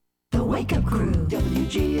Wake Up Crew,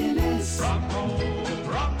 WGNS.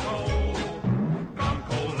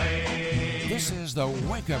 This is the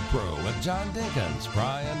Wake Up Crew with John Dinkins,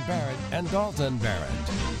 Brian Barrett, and Dalton Barrett.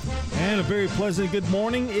 And a very pleasant good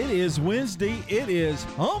morning. It is Wednesday. It is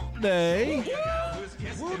Hump Day.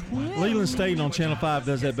 Leland State on Channel 5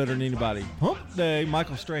 does that better than anybody. Hump Day.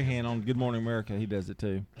 Michael Strahan on Good Morning America, he does it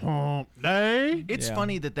too. Hump Day. It's Yeah.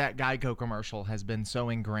 funny that Geico commercial has been so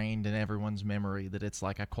ingrained in everyone's memory that it's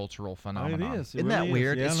like a cultural phenomenon. It is. It Isn't really that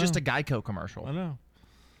weird? is. Yeah, It's I just a know. Geico commercial. I know.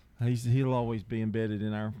 He'll always be embedded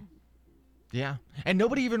in our... Yeah. And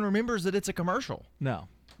nobody even remembers that it's a commercial. No.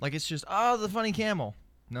 Like it's just, oh, the funny camel.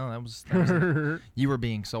 No, that was you were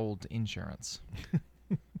being sold insurance.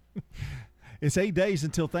 It's 8 days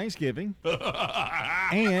until Thanksgiving.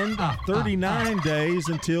 And 39 days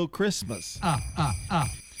until Christmas.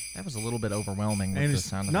 That was a little bit overwhelming with And the it's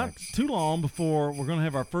sound not effects. too long before we're going to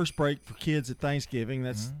have our first break for kids at Thanksgiving.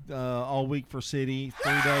 That's all week for city,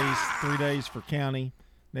 3 days for county.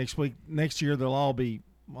 Next year, they'll all be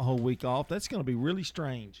a whole week off. That's going to be really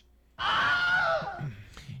strange.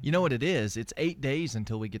 You know what it is? It's 8 days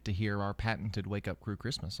until we get to hear our patented Wake Up Crew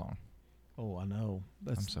Christmas song. Oh, I know.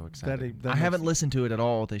 I'm so excited. that I haven't listened to it at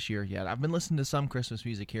all this year yet. I've been listening to some Christmas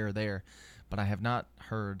music here or there, but I have not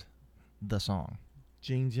heard the song.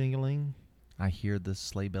 Jing jingling. I hear the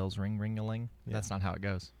sleigh bells ring ring-a-ling. Yeah. That's not how it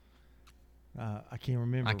goes. I can't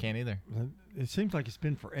remember. I can't either. It seems like it's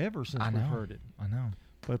been forever since I we've know. heard it. I know.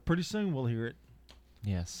 But pretty soon we'll hear it.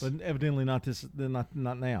 Yes. But evidently not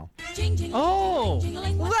now. Oh!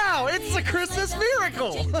 Wow, it's a Christmas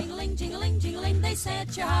miracle! Jingling, jingling, jingling, they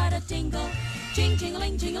set your heart a tingle. Jing,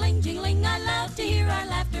 jingling, jingling, jingling, I love to hear our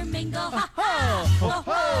laughter mingle. Ha ha! Ho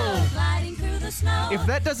ho! Gliding through the snow. If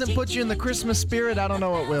that doesn't put you in the Christmas spirit, I don't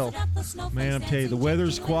know what will. Man, I'm telling you, the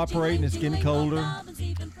weather's cooperating. It's getting colder.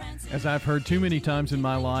 As I've heard too many times in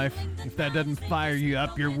my life, if that doesn't fire you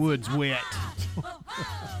up, your wood's wet.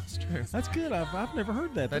 It's true. That's good. I've never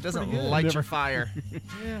heard that. That That's doesn't pretty good. light your fire.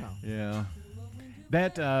 Yeah. Yeah.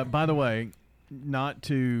 That, by the way, not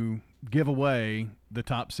to give away the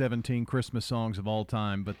top 17 Christmas songs of all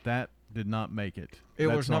time, but that did not make it. It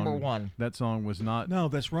That was number song- one. That song was not. No,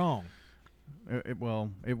 that's wrong. It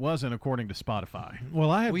wasn't according to Spotify.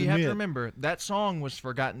 Well, I have We to have admit, to remember, that song was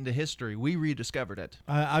forgotten to history. We rediscovered it.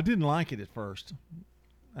 I didn't like it at first.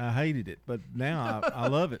 I hated it, but now I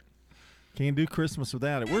love it. Can't do Christmas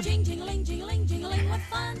without it. We're Jing, jingling, jingling, jingling, what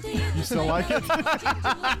fun to hear You still like it?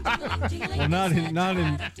 well, not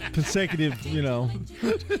in consecutive,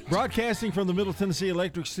 broadcasting from the Middle Tennessee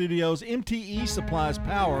Electric Studios. MTE supplies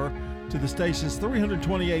power to the station's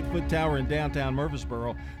 328-foot tower in downtown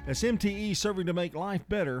Murfreesboro. That's MTE, serving to make life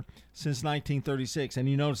better since 1936. And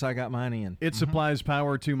you notice I got mine in. It supplies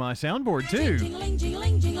power to my soundboard, too. Jingling,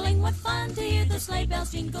 jingling, jingling, what fun to hear the sleigh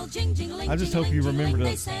bells jingle. Jing, jingling, I just hope you jingling, remember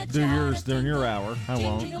jingling, to they set do your heart yours a during your tingle. hour. I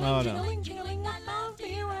won't. Jingling, No, no. jingling, jingling, I love to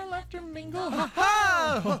hear our laughter mingle.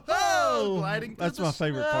 Gliding through That's the my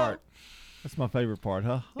favorite snow. part. That's my favorite part,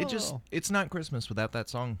 huh? It's not Christmas without that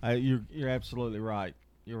song. You're absolutely right.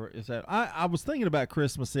 I was thinking about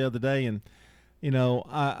Christmas the other day, and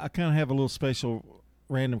I kind of have a little special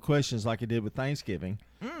random questions like I did with Thanksgiving,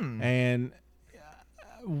 and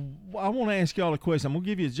I want to ask y'all a question. I'm gonna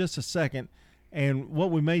give you just a second, and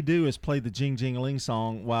what we may do is play the Jing Jing-a-ling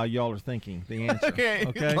song while y'all are thinking the answer.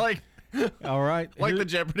 Okay. like All right. the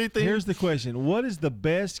Jeopardy theme. Here's the question: what is the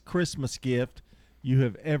best Christmas gift you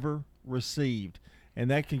have ever received? And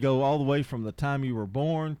that can go all the way from the time you were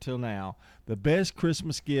born till now. The best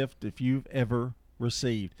Christmas gift if you've ever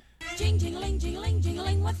received. Jing, jingling, jingling,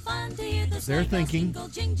 jingling, what fun to hear the sleigh They're bells thinking. jingle.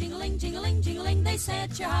 Jing, jingling, jingling, jingling, they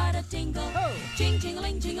set your heart a tingle. Jing,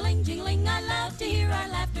 jingling, jingling, jingling, I love to hear our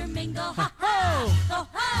laughter mingle. Ha ha! Ho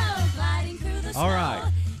ho! Gliding through the snow. All right.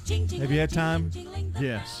 Jing, jingling, Have you had time? jingling, jingling, the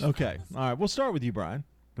Yes. Okay. All right. We'll start with you, Brian.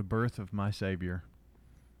 The birth of my Savior.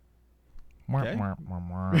 Okay.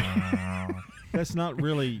 That's not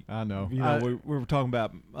really. I know. We were talking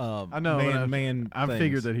about I know. man. I things.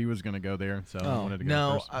 figured that he was going to go there, so I Oh. wanted to go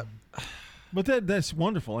No, first. But that's a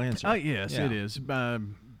wonderful answer. Yes, Yeah. it is. I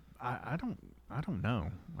don't know.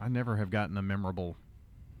 I never have gotten a memorable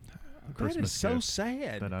That Christmas is so gift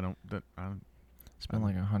sad. that I spent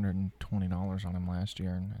like $120 on him last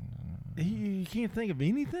year, and You can't think of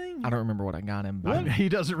anything. I don't remember what I got him. But he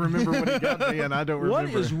doesn't remember what he got me, and I don't What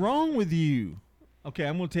remember. is wrong with you? Okay,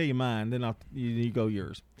 I'm going to tell you mine. Then you go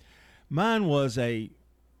yours. Mine was a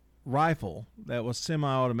rifle that was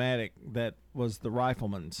semi-automatic. That was the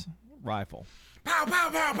rifleman's rifle. Pow, pow,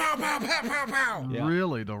 pow, pow, pow, pow, pow, pow. Yeah.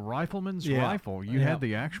 Really? The rifleman's Yeah. rifle? You Yeah. had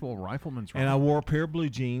the actual rifleman's And I rifle? wore a pair of blue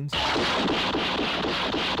jeans.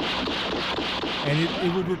 And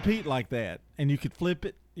it would repeat like that. And you could flip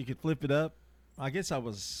it. You could flip it up. I guess I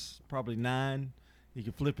was probably 9. You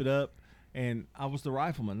could flip it up. And I was the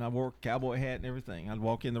rifleman. I wore a cowboy hat and everything. I'd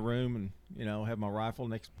walk in the room and, have my rifle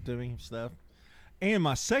next to me and stuff. And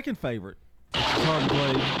my second favorite, which is hard to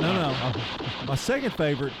believe. No. My second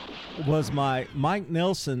favorite was my Mike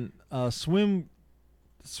Nelson swim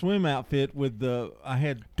outfit with I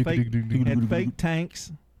had fake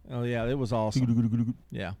tanks. Oh, yeah, it was awesome.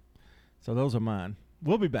 Yeah. So those are mine.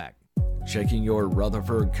 We'll be back. Checking your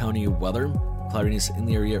Rutherford County weather. Cloudiness in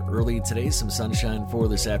the area early today. Some sunshine for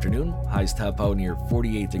this afternoon. Highs top out near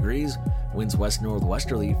 48 degrees. Winds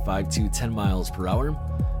west-northwesterly 5 to 10 miles per hour.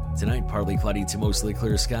 Tonight, partly cloudy to mostly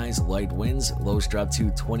clear skies. Light winds. Lows drop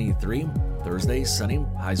to 23. Thursday, sunny.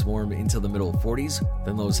 Highs warm into the middle 40s.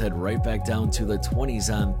 Then lows head right back down to the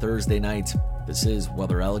 20s on Thursday night. This is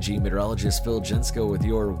weatherology meteorologist Phil Jensko with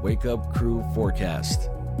your Wake Up Crew forecast.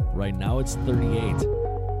 Right now, it's 38.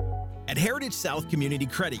 At Heritage South Community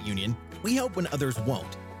Credit Union, we help when others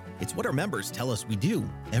won't. It's what our members tell us we do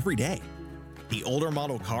every day. The older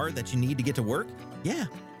model car that you need to get to work? Yeah,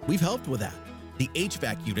 we've helped with that. The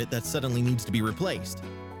HVAC unit that suddenly needs to be replaced?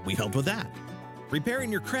 We've helped with that.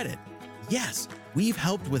 Repairing your credit? Yes, we've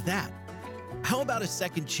helped with that. How about a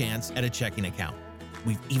second chance at a checking account?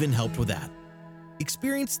 We've even helped with that.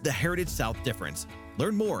 Experience the Heritage South difference.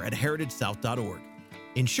 Learn more at heritagesouth.org.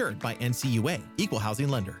 Insured by NCUA, Equal Housing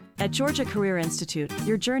Lender. At Georgia Career Institute,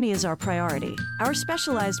 your journey is our priority. Our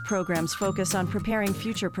specialized programs focus on preparing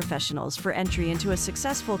future professionals for entry into a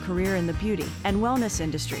successful career in the beauty and wellness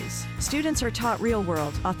industries. Students are taught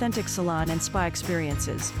real-world, authentic salon and spa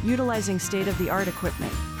experiences, utilizing state-of-the-art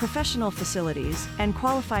equipment, professional facilities, and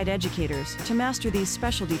qualified educators to master these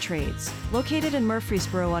specialty trades. Located in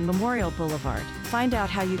Murfreesboro on Memorial Boulevard, find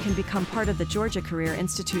out how you can become part of the Georgia Career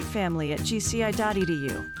Institute family at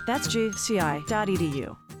gci.edu. That's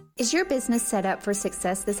gci.edu. Is your business set up for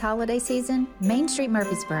success this holiday season? Main Street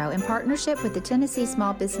Murfreesboro, in partnership with the Tennessee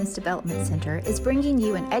Small Business Development Center, is bringing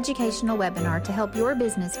you an educational webinar to help your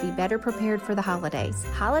business be better prepared for the holidays.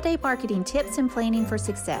 Holiday Marketing Tips and Planning for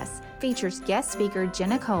Success features guest speaker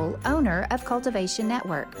Jenna Cole, owner of Cultivation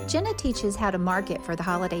Network. Jenna teaches how to market for the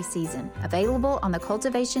holiday season. Available on the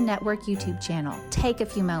Cultivation Network YouTube channel. Take a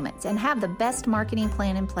few moments and have the best marketing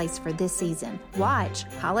plan in place for this season. Watch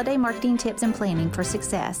Holiday Marketing Tips and Planning for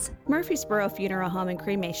Success. Murfreesboro Funeral Home and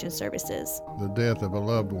Cremation Services. The death of a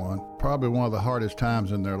loved one, probably one of the hardest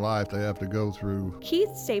times in their life they have to go through.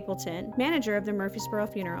 Keith Stapleton, manager of the Murfreesboro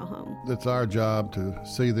Funeral Home. It's our job to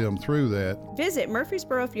see them through that. Visit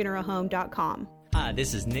murfreesborofuneralhome.com. Hi,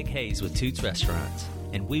 this is Nick Hayes with Toots Restaurants,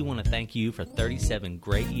 and we want to thank you for 37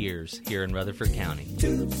 great years here in Rutherford County.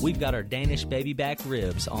 We've got our Danish baby back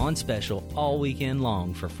ribs on special all weekend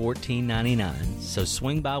long for $14.99, so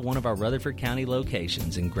swing by one of our Rutherford County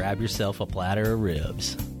locations and grab yourself a platter of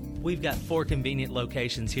ribs. We've got 4 convenient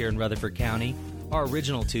locations here in Rutherford County. Our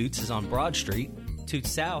original Toots is on Broad Street,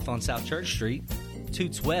 Toots South on South Church Street,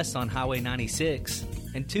 Toots West on Highway 96,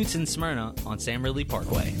 and Toots in Smyrna on Sam Ridley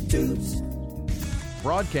Parkway. Toots.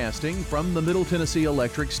 Broadcasting from the Middle Tennessee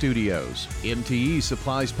Electric Studios, MTE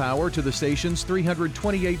supplies power to the station's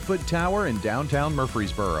 328-foot tower in downtown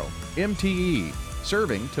Murfreesboro. MTE,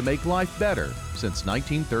 serving to make life better since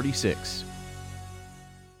 1936.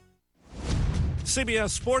 CBS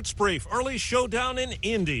Sports Brief, early showdown in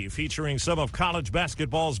Indy featuring some of college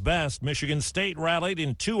basketball's best. Michigan State rallied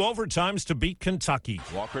in 2 overtimes to beat Kentucky.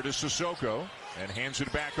 Walker to Sissoko and hands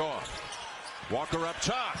it back off. Walker up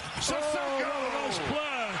top. Sissoko! Nice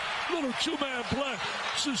play. Little two-man play.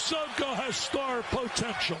 Sissoko has star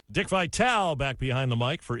potential. Dick Vitale back behind the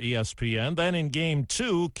mic for ESPN. Then in Game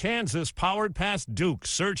 2, Kansas powered past Duke,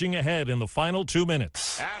 surging ahead in the final 2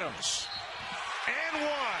 minutes. Adams. And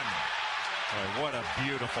one. Oh, what a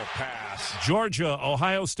beautiful pass. Georgia,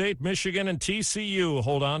 Ohio State, Michigan, and TCU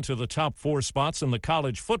hold on to the top 4 spots in the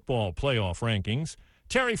college football playoff rankings.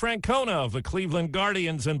 Terry Francona of the Cleveland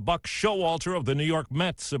Guardians and Buck Showalter of the New York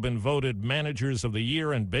Mets have been voted managers of the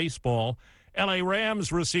year in baseball. L.A.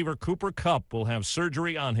 Rams receiver Cooper Kupp will have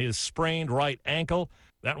surgery on his sprained right ankle.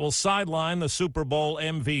 That will sideline the Super Bowl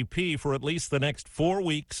MVP for at least the next 4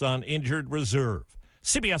 weeks on injured reserve.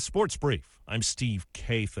 CBS Sports Brief, I'm Steve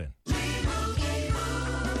Kathan.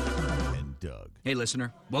 Doug. Hey,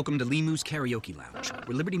 listener. Welcome to Limu's Karaoke Lounge,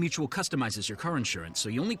 where Liberty Mutual customizes your car insurance so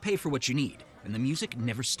you only pay for what you need, and the music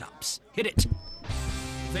never stops. Hit it.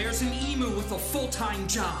 There's an emu with a full-time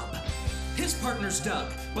job. His partner's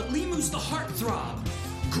Doug, but Limu's the heartthrob.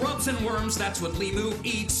 Grubs and worms, that's what Limu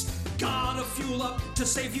eats. Gotta fuel up to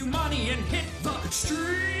save you money and hit the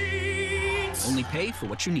streets. Only pay for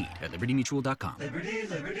what you need at libertymutual.com. Liberty,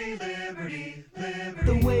 liberty, liberty, liberty.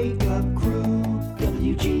 The Wake Up Crew,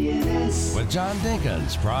 WGNS. With John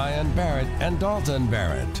Dinkins, Brian Barrett, and Dalton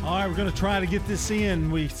Barrett. All right, we're going to try to get this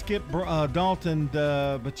in. We skipped Dalton,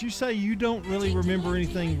 but you say you don't really remember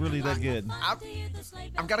anything really that good.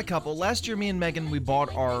 I've got a couple. Last year, me and Megan, we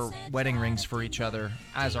bought our wedding rings for each other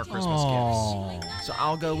as our Christmas gifts. So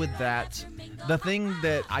I'll go with that. The thing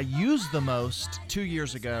that I used the most 2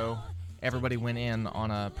 years ago, everybody went in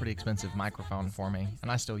on a pretty expensive microphone for me,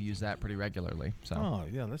 and I still use that pretty regularly. So. Oh,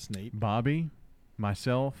 yeah, that's neat. Bobby,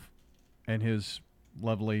 myself, and his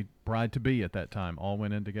lovely bride-to-be at that time all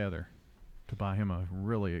went in together to buy him a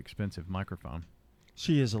really expensive microphone.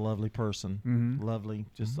 She is a lovely person. Mm-hmm. Lovely,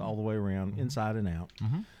 just all the way around, inside and out.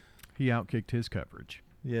 Mm-hmm. He outkicked his coverage.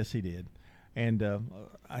 Yes, he did. And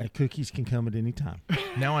cookies can come at any time.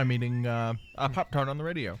 Now I'm eating a Pop-Tart on the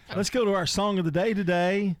radio. Let's go to our song of the day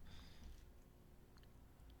today.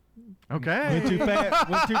 Okay. Went too fast.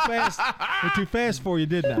 Went too fast for you,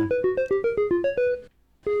 didn't I?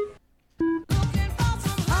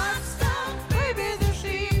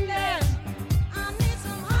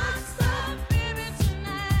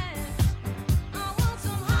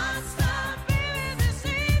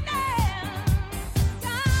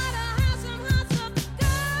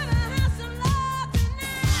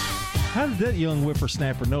 How did that young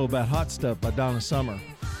whippersnapper know about Hot Stuff by Donna Summer?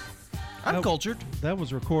 I'm cultured. That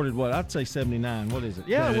was recorded, what? I'd say 79. What is it?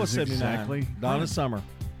 Yeah, That it was is 79. exactly Donna right. Summer.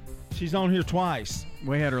 She's on here twice.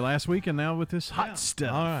 We had her last week, and now with this Hot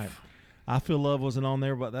Stuff. All right. I Feel Love wasn't on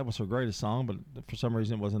there, but that was her greatest song, but for some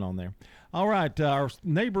reason it wasn't on there. All right. Our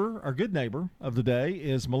good neighbor of the day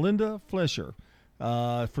is Melinda Flesher.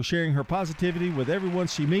 For sharing her positivity with everyone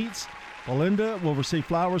she meets, Melinda will receive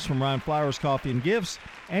flowers from Ryan Flowers Coffee and Gifts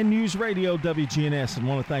and News Radio WGNS, and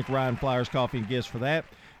want to thank Ryan Flowers Coffee and Gifts for that.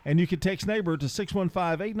 And you can text neighbor to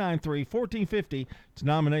 615-893-1450 to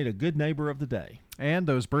nominate a good neighbor of the day. And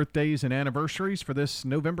those birthdays and anniversaries for this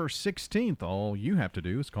November 16th, all you have to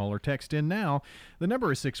do is call or text in now. The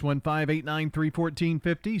number is 615-893-1450,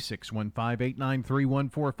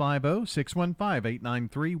 615-893-1450,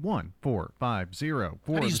 615-893-1450.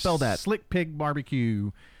 How do you spell that? Slick Pig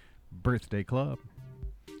Barbecue Birthday Club.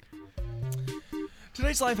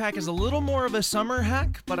 Today's life hack is a little more of a summer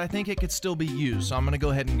hack, but I think it could still be used, so I'm going to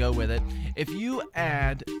go ahead and go with it. If you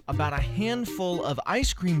add about a handful of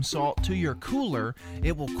ice cream salt to your cooler,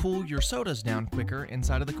 it will cool your sodas down quicker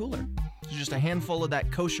inside of the cooler. So just a handful of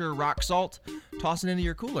that kosher rock salt, toss it into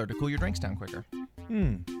your cooler to cool your drinks down quicker.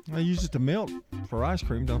 They use it to melt for ice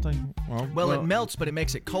cream, don't they? Well, it melts, but it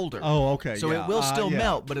makes it colder. Oh, okay. So yeah. it will still yeah.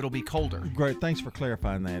 melt, but it'll be colder. Great. Thanks for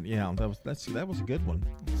clarifying that. Yeah, that was a good one.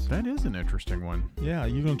 That is an interesting one. Yeah,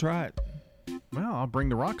 you gonna try it? Well, I'll bring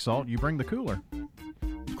the rock salt. You bring the cooler.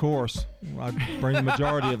 Of course. I bring the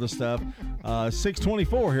majority of the stuff.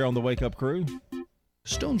 624 here on the Wake Up Crew.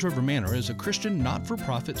 Stones River Manor is a Christian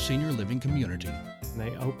not-for-profit senior living community. They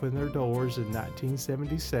opened their doors in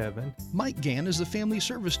 1977. Mike Gann is the Family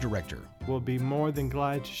Service Director. We'll be more than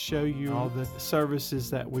glad to show you all the services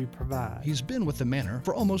that we provide. He's been with the Manor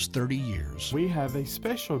for almost 30 years. We have a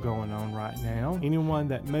special going on right now. Anyone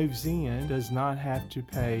that moves in does not have to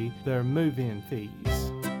pay their move-in fees.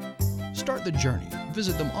 Start the journey.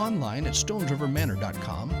 Visit them online at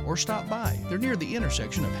stonesrivermanor.com or stop by. They're near the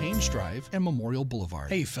intersection of Haynes Drive and Memorial Boulevard.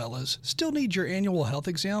 Hey fellas, still need your annual health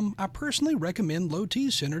exam? I personally recommend Low T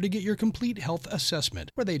Center to get your complete health assessment,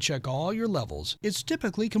 where they check all your levels. It's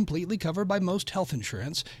typically completely covered by most health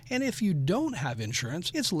insurance, and if you don't have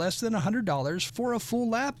insurance, it's less than $100 for a full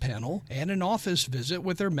lab panel and an office visit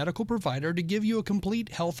with their medical provider to give you a complete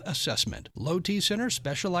health assessment. Low T Center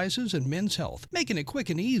specializes in men's health, making it quick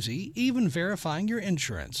and easy, even verifying your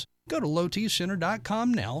insurance. Go to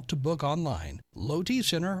lowtcenter.com now to book online. Low T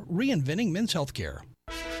Center, reinventing men's healthcare.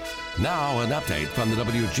 Now an update from the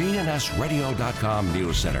WGNSradio.com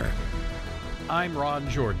News Center. I'm Ron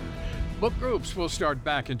Jordan. Book groups will start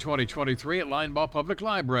back in 2023 at Linebaugh Public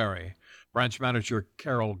Library. Branch Manager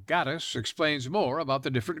Carol Gaddis explains more about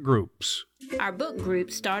the different groups. Our book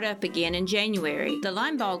groups start up again in January. The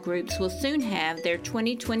Linebaugh groups will soon have their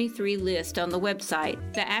 2023 list on the website.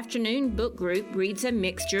 The afternoon book group reads a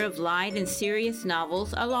mixture of light and serious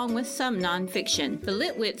novels along with some nonfiction. The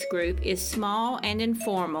Litwits group is small and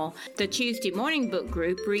informal. The Tuesday morning book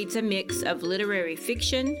group reads a mix of literary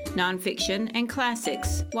fiction, nonfiction, and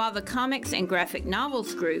classics, while the comics and graphic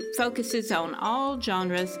novels group focuses on all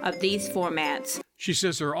genres of these formats. She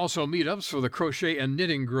says there are also meetups for the crochet and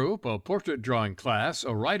knitting group, a portrait drawing class,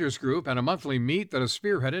 a writers group, and a monthly meet that is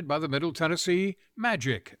spearheaded by the Middle Tennessee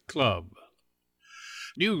Magic Club.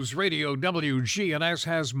 News Radio WGNS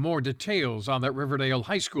has more details on that Riverdale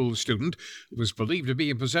High School student who was believed to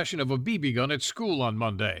be in possession of a BB gun at school on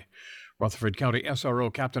Monday. Rutherford County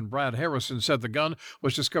SRO Captain Brad Harrison said the gun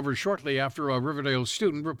was discovered shortly after a Riverdale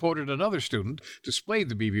student reported another student displayed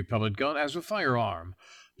the BB pellet gun as a firearm.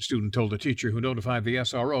 The student told a teacher who notified the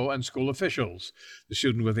SRO and school officials. The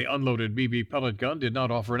student with the unloaded BB pellet gun did not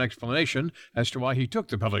offer an explanation as to why he took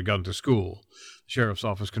the pellet gun to school. The sheriff's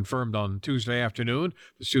office confirmed on Tuesday afternoon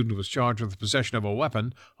the student was charged with the possession of a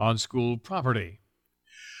weapon on school property.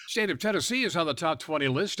 State of Tennessee is on the top 20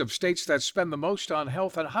 list of states that spend the most on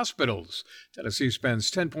health and hospitals. Tennessee spends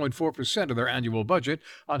 10.4% of their annual budget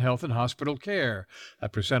on health and hospital care.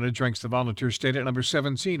 That percentage ranks the volunteer state at number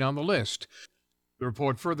 17 on the list. The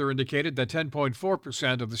report further indicated that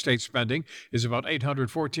 10.4% of the state's spending is about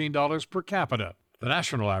 $814 per capita. The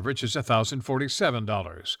national average is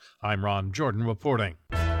 $1,047. I'm Ron Jordan reporting.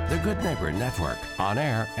 The Good Neighbor Network, on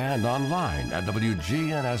air and online at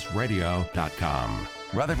WGNSradio.com.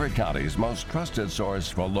 Rutherford County's most trusted source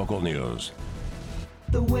for local news.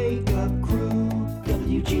 The Wake Up Crew,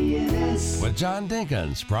 WGNS. With John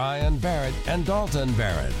Dinkins, Brian Barrett, and Dalton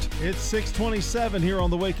Barrett. It's 6:27 here on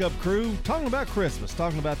the Wake Up Crew, talking about Christmas,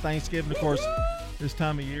 talking about Thanksgiving. Of course, this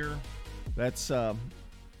time of year, that's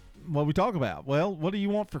what we talk about. Well, what do you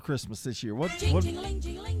want for Christmas this year? What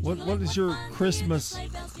is your Christmas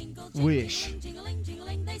wish?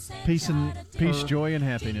 Peace, joy, and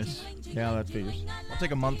happiness. Yeah, that figures. I'll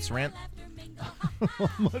take a month's rent.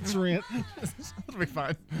 Month's rent. That'll be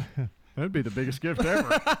fine. That'd be the biggest gift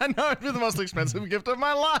ever. I know, it'd be the most expensive gift of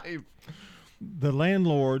my life. The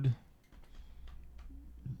landlord,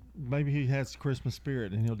 maybe he has Christmas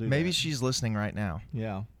spirit and he'll do that. Maybe she's listening right now.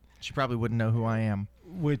 Yeah. She probably wouldn't know who I am.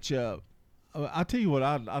 Which, I'll tell you what,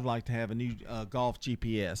 I'd like to have a new golf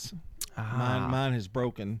GPS. Mine is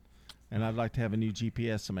broken, and I'd like to have a new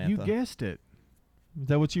GPS, Samantha. You guessed it. Is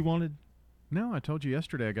that what you wanted? No, I told you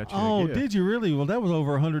yesterday I got you Oh, a gift. did you really? Well, that was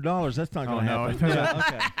over $100. That's not going to happen. Yeah,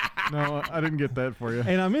 okay. No, I didn't get that for you.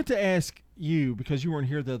 And I meant to ask you, because you weren't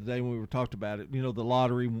here the other day when we were talked about it, you know, the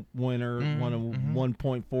lottery winner won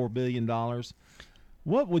 $1.4 billion.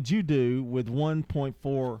 What would you do with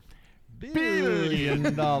 $1.4 billion?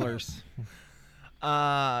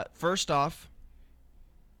 First off,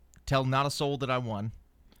 tell not a soul that I won.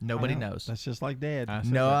 Nobody knows. That's just like Dad.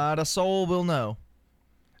 Not a soul will know.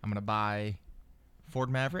 I'm going to buy Ford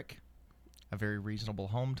Maverick, a very reasonable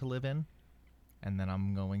home to live in, and then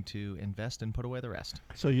I'm going to invest and put away the rest.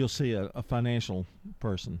 So you'll see a financial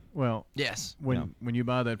person. Well, yes. When you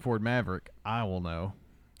buy that Ford Maverick, I will know.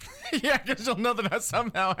 Yeah, because you'll know that I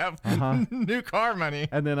somehow have new car money.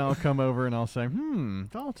 And then I'll come over and I'll say,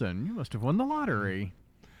 Dalton, you must have won the lottery.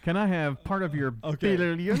 Can I have part of your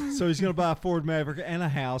billion? So he's going to buy a Ford Maverick and a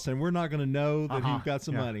house, and we're not going to know that you've got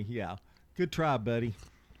some money. Yeah. Good try, buddy.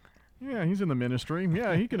 Yeah, he's in the ministry.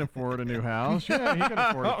 Yeah, he can afford a new house. Yeah, he can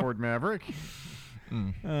afford a Ford Maverick.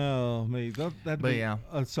 Oh, me. That'd be, yeah.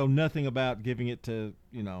 So nothing about giving it to,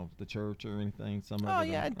 the church or anything?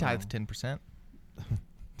 I'd tithe 10%.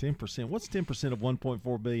 10%? What's 10% of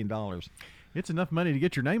 $1.4 billion? It's enough money to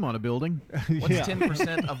get your name on a building. What's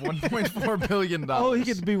 10% of $1.4 billion? Oh, he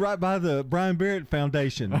could be right by the Brian Barrett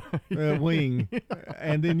Foundation wing,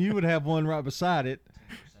 and then you would have one right beside it.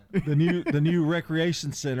 The new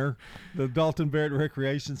recreation center, the Dalton Barrett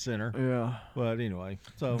Recreation Center. Yeah. But anyway,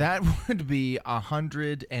 so that would be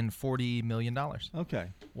 $140 million. Okay.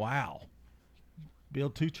 Wow.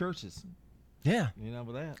 Build 2 churches. Yeah.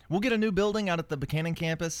 With that. We'll get a new building out at the Buchanan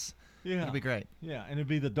campus. Yeah. It'll be great. Yeah, and it'd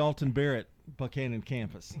be the Dalton Barrett Buchanan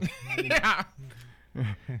campus. Yeah.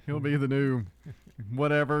 He'll be the new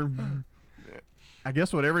whatever. I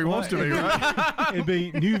guess whatever he wants to be, right? It'd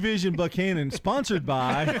be New Vision Buchanan, sponsored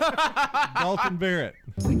by Dalton Barrett.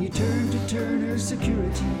 When you turn to Turner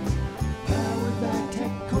Security, powered by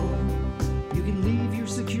TechCore, you can leave your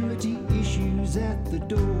security issues at the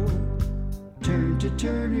door. Turn to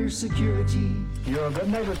Turner Security. Your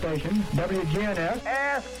Good Neighbor station, WGNS.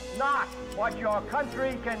 Ask not what your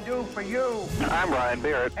country can do for you. I'm Brian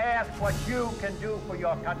Barrett. Ask what you can do for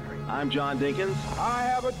your country. I'm John Dinkins. I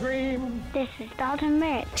have a dream. This is Dalton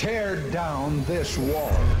Barrett. Tear down this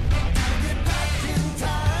wall.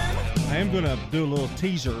 I am going to do a little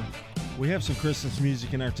teaser. We have some Christmas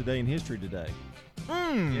music in our Today in History today.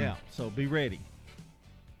 Yeah, so be ready.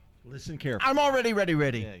 Listen carefully. I'm already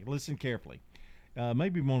ready. Yeah, listen carefully.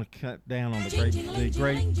 Maybe we want to cut down on the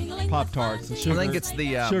great Pop-Tarts. The sugar, I think it's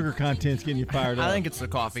the sugar content's getting you fired up. I think it's the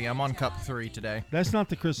coffee. I'm on cup 3 today. That's not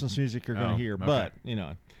the Christmas music you're going to hear, okay. but, you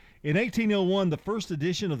know. In 1801, the first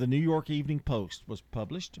edition of the New York Evening Post was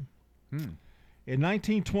published. In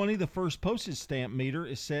 1920, the first postage stamp meter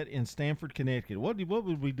is set in Stamford, Connecticut. What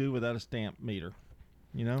would we do without a stamp meter?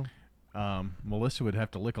 You know? Melissa would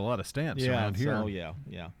have to lick a lot of stamps around here. Oh, yeah.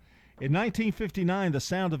 In 1959, The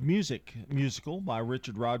Sound of Music musical by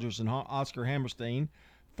Richard Rodgers and Oscar Hammerstein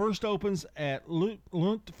first opens at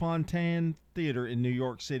Lunt-Fontanne Theater in New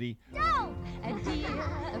York City. No! A deer,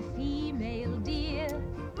 a female deer.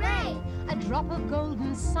 Ray! A drop of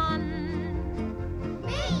golden sun.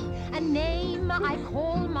 Me! A name I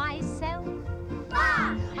call myself.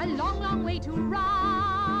 Ah! A long, long way to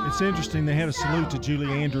run. It's interesting. They had a salute to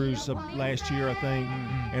Julie Andrews last year, I think,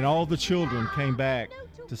 and all the children came back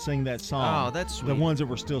to sing that song. Oh, that's sweet. The ones that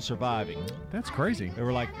were still surviving. That's crazy. They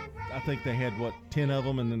were like, I think they had, 10 of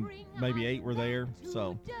them, and then maybe 8 were there.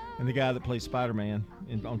 So, and the guy that plays Spider-Man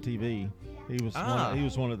on TV, he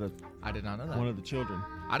was one of the. I did not know that. One of the children.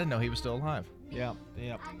 I didn't know he was still alive. Yeah.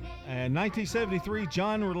 And 1973,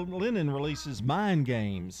 John Lennon releases Mind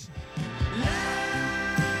Games.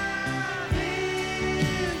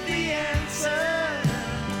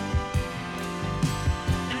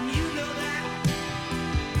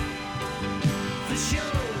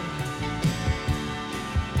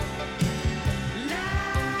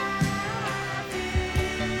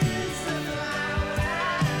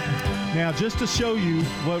 Now, just to show you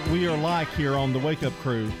what we are like here on the Wake Up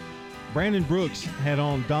Crew, Brandon Brooks had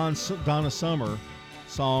on Donna Summer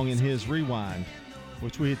song in his Rewind,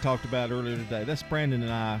 which we had talked about earlier today. That's Brandon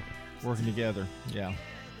and I working together. Yeah.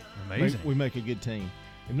 Amazing. We make a good team.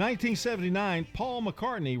 In 1979, Paul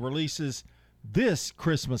McCartney releases this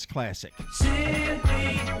Christmas classic. Simply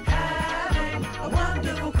having a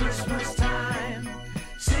wonderful Christmas time.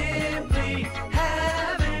 Simply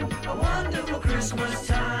having a wonderful Christmas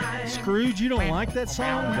time. Scrooge, you don't like that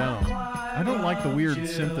song? No. I don't like the weird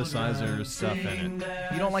synthesizer stuff in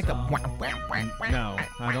it. You don't like the... No,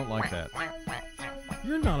 I don't like that.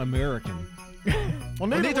 You're not American. Well,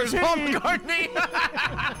 neither is Paul McCartney.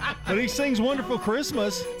 But he sings Wonderful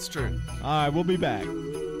Christmas. It's true. All right, we'll be back.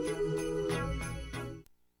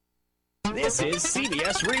 This is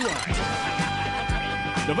CBS Rewind.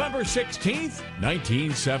 November 16th,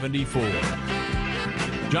 1974.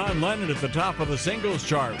 John Lennon at the top of the singles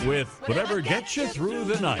chart with Whatever Gets You Through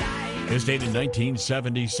the Night. Is dated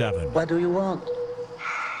 1977. What do you want?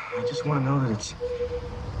 I just want to know that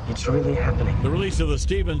it's really happening. The release of the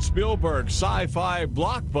Steven Spielberg sci-fi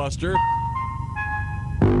blockbuster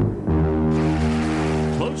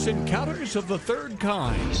Close Encounters of the Third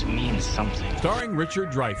Kind. This means something. Starring Richard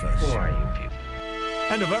Dreyfuss. Who are you people?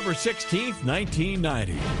 And November 16th,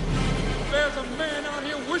 1990. There's a man out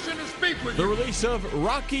here wishing to speak with The you. release of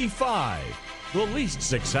Rocky V, the least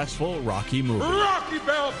successful Rocky movie. Rocky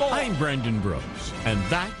Balboa. I'm Brandon Brooks, and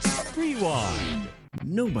that's Rewind.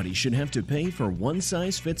 Nobody should have to pay for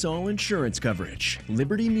one-size-fits-all insurance coverage.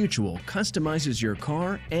 Liberty Mutual customizes your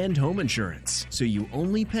car and home insurance, so you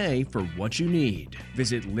only pay for what you need.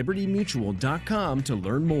 Visit libertymutual.com to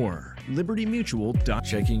learn more. libertymutual.com.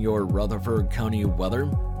 Checking your Rutherford County weather.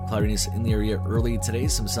 Cloudiness in the area early today,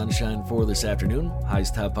 some sunshine for this afternoon. Highs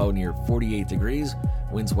top out near 48 degrees.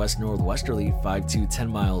 Winds west-northwesterly 5 to 10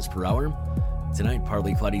 miles per hour. Tonight,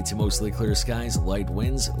 partly cloudy to mostly clear skies, light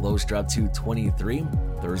winds, lows drop to 23.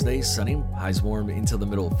 Thursday, sunny, highs warm into the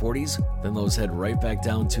middle 40s. Then lows head right back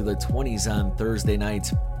down to the 20s on Thursday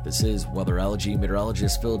night. This is weatherology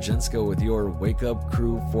meteorologist Phil Jensko with your Wake Up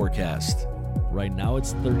Crew forecast. Right now,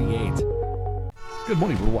 it's 38. Good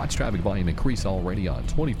morning. We'll watch traffic volume increase already on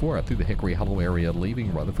 24 up through the Hickory Hollow area,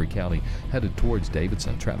 leaving Rutherford County, headed towards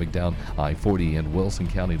Davidson. Traffic down I-40 in Wilson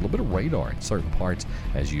County. A little bit of radar in certain parts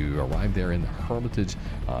as you arrive there in Hermitage.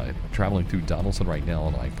 Traveling through Donaldson right now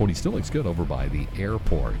on I-40. Still looks good over by the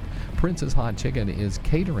airport. Prince's Hot Chicken is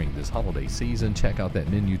catering this holiday season. Check out that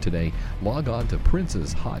menu today. Log on to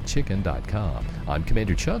princeshotchicken.com. I'm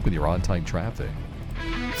Commander Chuck with your on-time traffic.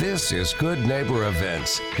 This is Good Neighbor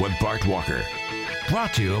Events with Bart Walker.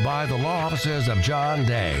 Brought to you by the law offices of John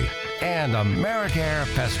Day and Americare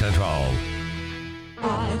Pest Control.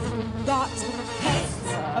 I've got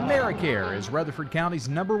pests. Americare is Rutherford County's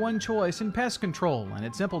 #1 choice in pest control, and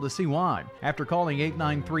it's simple to see why. After calling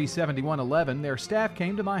 893-7111, their staff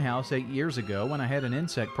came to my house 8 years ago when I had an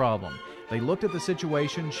insect problem. They looked at the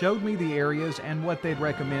situation, showed me the areas and what they'd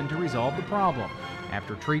recommend to resolve the problem.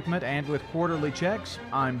 After treatment and with quarterly checks,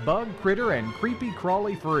 I'm bug, critter, and creepy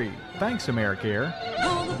crawly free. Thanks, Americare.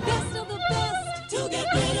 All the best of the best to get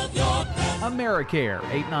rid of your pest. AmeriCare,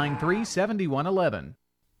 893-7111.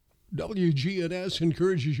 WGNS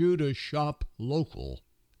encourages you to shop local.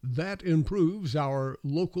 That improves our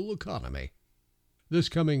local economy. This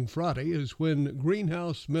coming Friday is when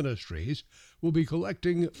Greenhouse Ministries will be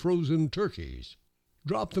collecting frozen turkeys.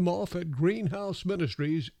 Drop them off at Greenhouse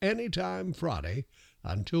Ministries anytime Friday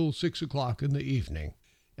until 6 o'clock in the evening.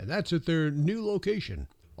 And that's at their new location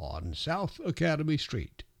on South Academy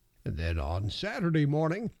Street. And then on Saturday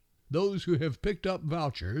morning, those who have picked up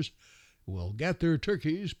vouchers will get their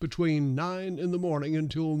turkeys between 9 in the morning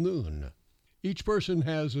until noon. Each person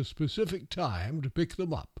has a specific time to pick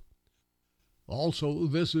them up. Also,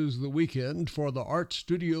 this is the weekend for the Art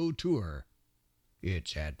Studio Tour.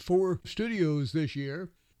 It's at 4 studios this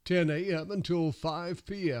year, 10 a.m. until 5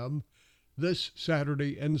 p.m. this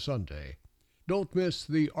Saturday and Sunday. Don't miss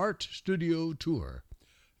the Art Studio Tour.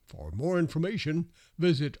 For more information,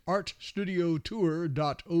 visit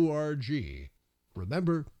artstudiotour.org.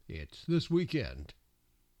 Remember, it's this weekend.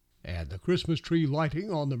 And the Christmas tree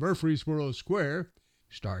lighting on the Murfreesboro Square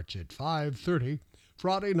starts at 5:30,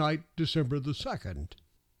 Friday night, December the 2nd.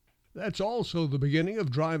 That's also the beginning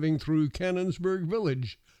of driving through Cannonsburg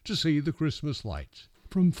Village to see the Christmas lights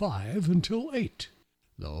from 5 until 8.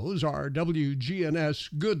 Those are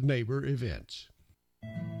WGNS Good Neighbor events.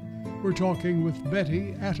 We're talking with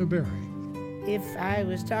Betty Atterbury. If I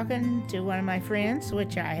was talking to one of my friends,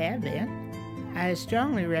 which I have been, I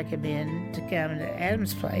strongly recommend to come to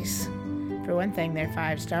Adams Place. For one thing, they're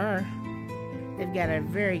 5-star. They've got a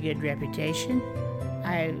very good reputation.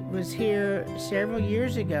 I was here several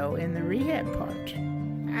years ago in the rehab part.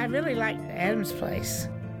 I really like Adams Place.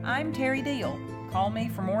 I'm Terry Deal. Call me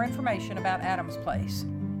for more information about Adams Place,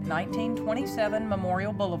 1927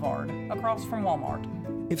 Memorial Boulevard, across from Walmart.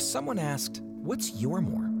 If someone asked, "What's your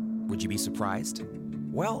more?" would you be surprised?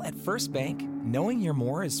 Well, at First Bank, knowing your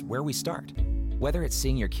more is where we start. Whether it's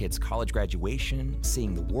seeing your kid's college graduation,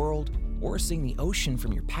 seeing the world, or seeing the ocean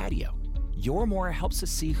from your patio, your more helps us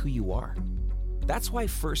see who you are. That's why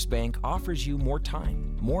First Bank offers you more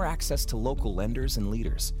time, more access to local lenders and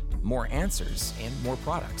leaders, more answers, and more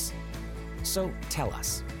products. So tell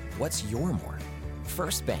us, what's your more?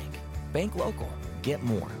 First Bank. Bank local. Get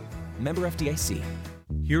more. Member FDIC.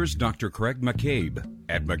 Here's Dr. Craig McCabe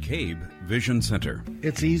at McCabe Vision Center.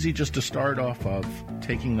 It's easy just to start off of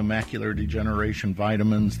taking the macular degeneration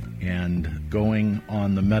vitamins and going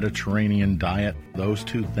on the Mediterranean diet. Those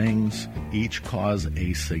two things each cause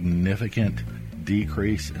a significant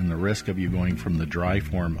decrease in the risk of you going from the dry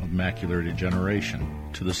form of macular degeneration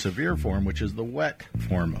to the severe form, which is the wet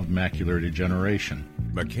form of macular degeneration.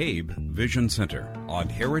 McCabe Vision Center on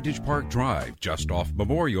Heritage Park Drive, just off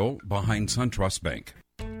Memorial, behind SunTrust Bank.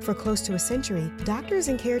 For close to a century, doctors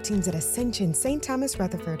and care teams at Ascension St. Thomas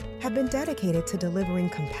Rutherford have been dedicated to delivering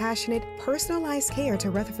compassionate, personalized care to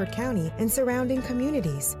Rutherford County and surrounding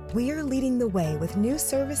communities. We are leading the way with new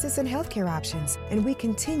services and healthcare options, and we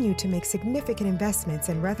continue to make significant investments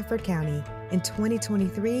in Rutherford County. In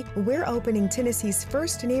 2023, we're opening Tennessee's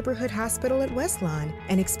first neighborhood hospital at West Lawn,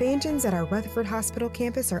 and expansions at our Rutherford Hospital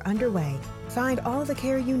campus are underway. Find all the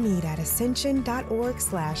care you need at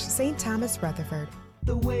ascension.org/St. Thomas Rutherford.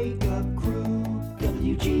 The Wake Up Crew,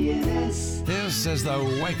 WGNS. This is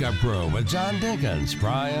the Wake Up Crew with John Dinkins,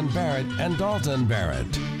 Brian Barrett, and Dalton Barrett.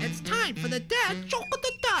 It's time for the dad joke of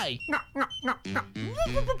the day.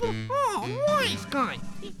 Oh, nice guy.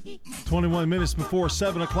 21 minutes before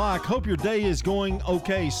 7 o'clock. Hope your day is going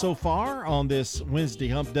okay so far on this Wednesday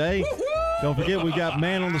hump day. Don't forget, we've got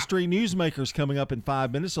Man on the Street Newsmakers coming up in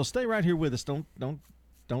 5 minutes, so stay right here with us. Don't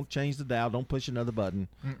change the dial. Don't push another button.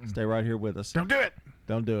 Stay right here with us. Don't do it.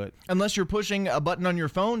 Don't do it. Unless you're pushing a button on your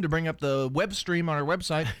phone to bring up the web stream on our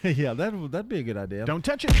website. Yeah, that'd be a good idea. Don't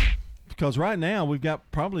touch it. Because right now we've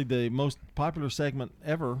got probably the most popular segment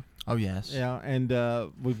ever. Oh, yes. Yeah, and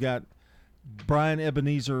we've got Brian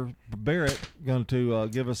Ebenezer Barrett going to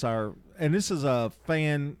give us our – and this is a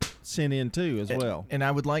fan sent in too as well. And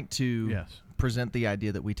I would like to present the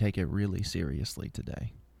idea that we take it really seriously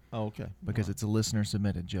today. Oh, okay. Because it's a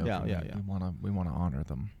listener-submitted joke. Yeah. We want to honor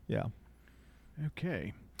them. Yeah.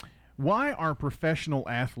 Okay. Why are professional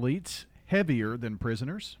athletes heavier than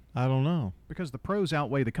prisoners? I don't know. Because the pros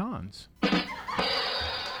outweigh the cons.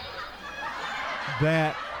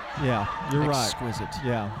 That, yeah, you're Exquisite. right.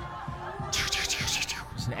 Yeah.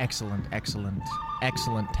 It's an excellent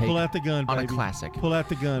take. Pull out the gun, baby. On a classic. Pull out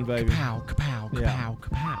the gun, baby. Kapow, kapow, kapow,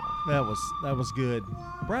 kapow. That was good.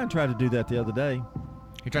 Brian tried to do that the other day.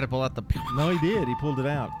 He tried to pull out the... No, he did. He pulled it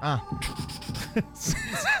out.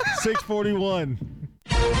 6:41.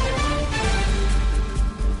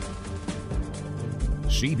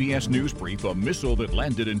 CBS News Brief: a missile that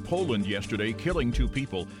landed in Poland yesterday, killing 2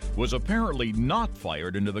 people, was apparently not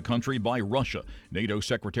fired into the country by Russia. NATO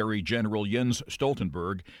Secretary General Jens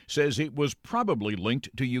Stoltenberg says it was probably linked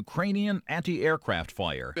to Ukrainian anti-aircraft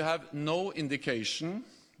fire. We have no indication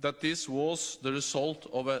that this was the result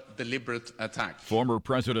of a deliberate attack. Former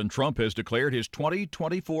President Trump has declared his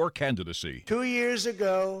 2024 candidacy. 2 years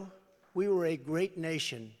ago, we were a great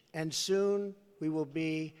nation, and soon we will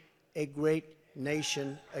be a great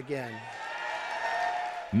nation again.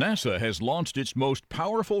 NASA has launched its most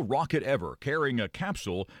powerful rocket ever, carrying a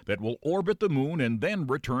capsule that will orbit the moon and then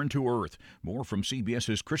return to Earth. More from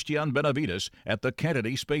CBS's Christian Benavides at the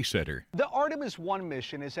Kennedy Space Center. The Artemis 1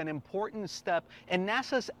 mission is an important step in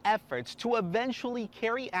NASA's efforts to eventually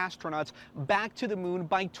carry astronauts back to the moon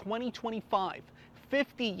by 2025.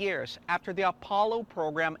 50 years after the Apollo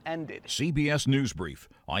program ended. CBS News Brief.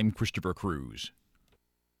 I'm Christopher Cruz.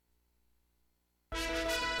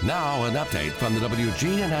 Now an update from the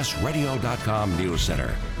WGNSradio.com News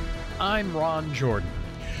Center. I'm Ron Jordan.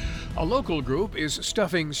 A local group is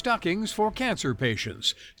stuffing stockings for cancer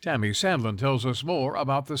patients. Tammy Sandlin tells us more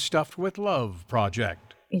about the Stuffed with Love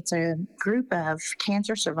project. It's a group of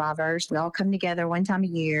cancer survivors. We all come together one time a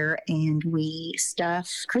year and we stuff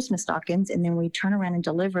Christmas stockings, and then we turn around and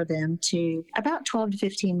deliver them to about 12 to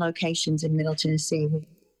 15 locations in Middle Tennessee.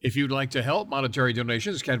 If you'd like to help, monetary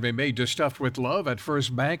donations can be made to Stuffed with Love at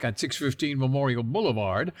First Bank at 615 Memorial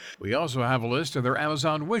Boulevard. We also have a list of their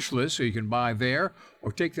Amazon wish list, so you can buy there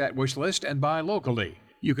or take that wish list and buy locally.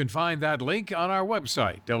 You can find that link on our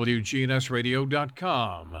website,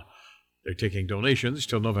 WGNSradio.com. They're taking donations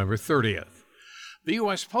till November 30th. The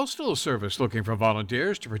U.S. Postal Service looking for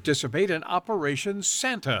volunteers to participate in Operation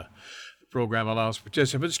Santa. The program allows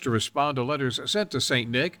participants to respond to letters sent to St.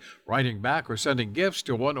 Nick, writing back or sending gifts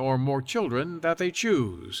to one or more children that they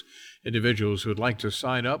choose. Individuals who would like to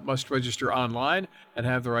sign up must register online and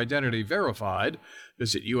have their identity verified.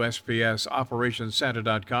 Visit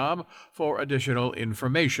USPSOperationSanta.com for additional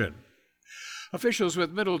information. Officials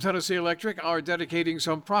with Middle Tennessee Electric are dedicating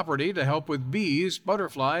some property to help with bees,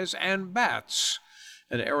 butterflies, and bats.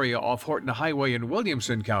 An area off Horton Highway in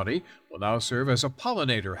Williamson County will now serve as a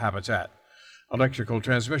pollinator habitat. Electrical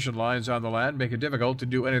transmission lines on the land make it difficult to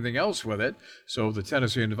do anything else with it, so the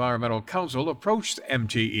Tennessee Environmental Council approached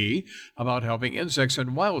MTE about helping insects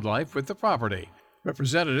and wildlife with the property.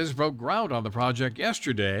 Representatives broke ground on the project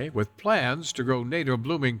yesterday with plans to grow native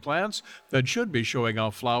blooming plants that should be showing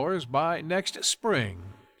off flowers by next spring.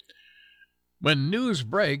 When news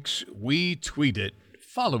breaks, we tweet it.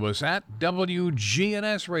 Follow us at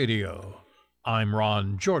WGNS Radio. I'm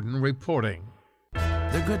Ron Jordan reporting.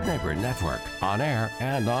 The Good Neighbor Network, on air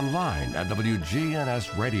and online at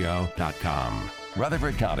WGNSradio.com.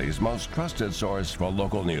 Rutherford County's most trusted source for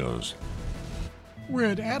local news. We're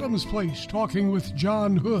at Adams Place talking with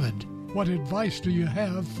John Hood. What advice do you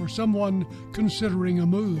have for someone considering a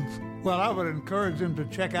move? Well, I would encourage them to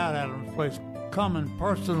check out Adams Place. Come and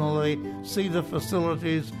personally see the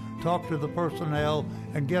facilities, talk to the personnel,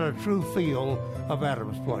 and get a true feel of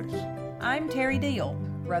Adams Place. I'm Terry Deal,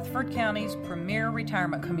 Rutherford County's premier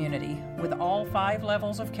retirement community with all 5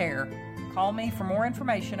 levels of care. Call me for more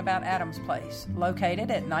information about Adams Place, located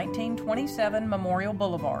at 1927 Memorial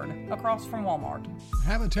Boulevard, across from Walmart.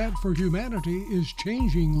 Habitat for Humanity is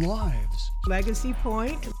changing lives. Legacy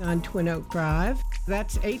Point on Twin Oak Drive.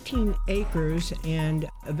 That's 18 acres and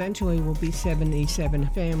eventually will be 77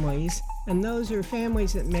 families. And those are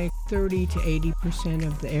families that make 30 to 80%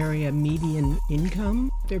 of the area median income.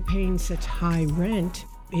 They're paying such high rent,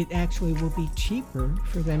 it actually will be cheaper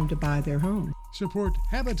for them to buy their home. Support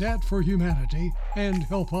Habitat for Humanity and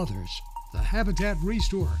help others. The Habitat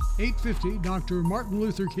Restore, 850 Dr. Martin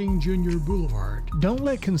Luther King Jr. Boulevard. Don't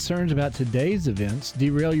let concerns about today's events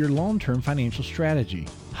derail your long-term financial strategy.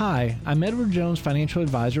 Hi, I'm Edward Jones financial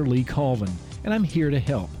advisor Lee Colvin, and I'm here to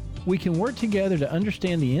help. We can work together to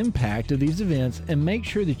understand the impact of these events and make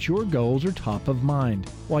sure that your goals are top of mind.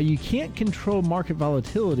 While you can't control market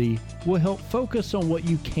volatility, we'll help focus on what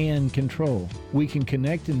you can control. We can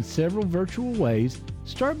connect in several virtual ways.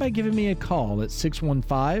 Start by giving me a call at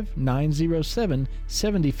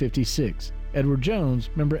 615-907-7056. Edward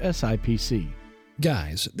Jones, member SIPC.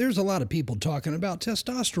 Guys, there's a lot of people talking about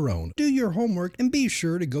testosterone. Do your homework and be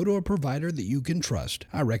sure to go to a provider that you can trust.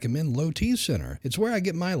 I recommend Low T Center. It's where I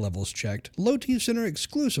get my levels checked. Low T Center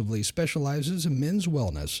exclusively specializes in men's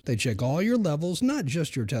wellness. They check all your levels, not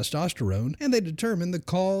just your testosterone, and they determine the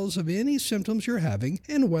cause of any symptoms you're having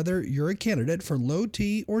and whether you're a candidate for low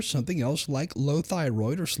T or something else like low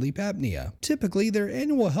thyroid or sleep apnea. Typically, their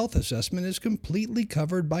annual health assessment is completely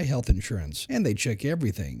covered by health insurance, and they check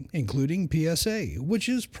everything, including PSA. A, which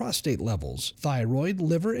is prostate levels, thyroid,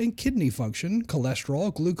 liver, and kidney function,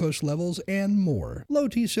 cholesterol, glucose levels, and more. Low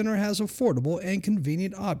T Center has affordable and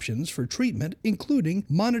convenient options for treatment, including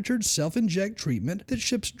monitored self-inject treatment that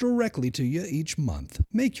ships directly to you each month.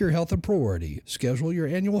 Make your health a priority. Schedule your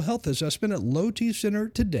annual health assessment at Low T Center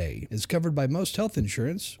today. It's covered by most health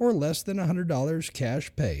insurance or less than $100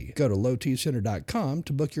 cash pay. Go to lowtcenter.com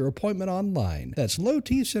to book your appointment online. That's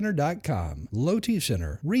lowtcenter.com. Low T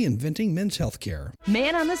Center, reinventing men's healthcare.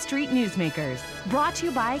 Man on the Street Newsmakers, brought to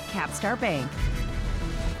you by Capstar Bank.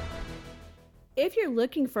 If you're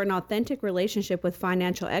looking for an authentic relationship with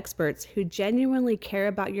financial experts who genuinely care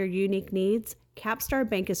about your unique needs, Capstar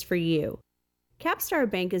Bank is for you. Capstar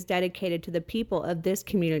Bank is dedicated to the people of this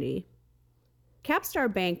community.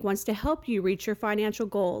 Capstar Bank wants to help you reach your financial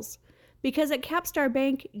goals, because at Capstar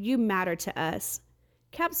Bank, you matter to us.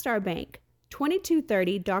 Capstar Bank,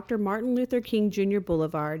 2230 Dr. Martin Luther King Jr.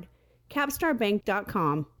 Boulevard,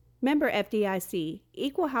 capstarbank.com. Member FDIC,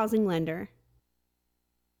 Equal Housing Lender.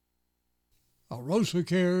 Arosa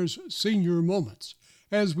Cares Senior Moments,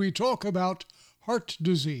 as we talk about heart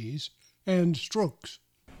disease and strokes.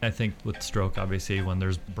 I think with stroke, obviously, when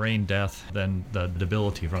there's brain death, then the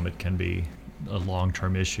debility from it can be a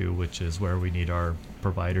long-term issue, which is where we need our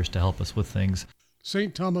providers to help us with things.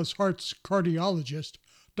 St. Thomas Heart's cardiologist,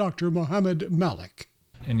 Dr. Mohammed Malik.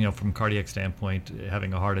 And, from a cardiac standpoint,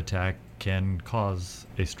 having a heart attack can cause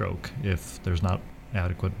a stroke if there's not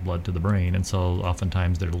adequate blood to the brain, and so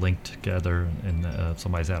oftentimes they're linked together, and if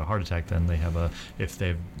somebody's had a heart attack, then they have if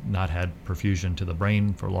they've not had perfusion to the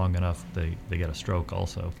brain for long enough, they get a stroke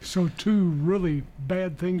also. So two really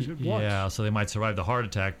bad things at once. Yeah, so they might survive the heart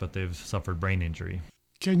attack, but they've suffered brain injury.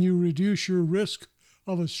 Can you reduce your risk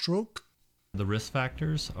of a stroke? The risk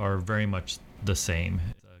factors are very much the same.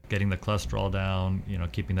 Getting the cholesterol down,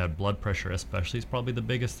 keeping that blood pressure especially is probably the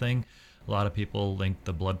biggest thing. A lot of people link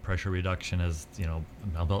the blood pressure reduction as,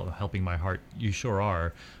 helping my heart. You sure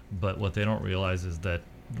are, but what they don't realize is that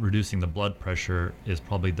reducing the blood pressure is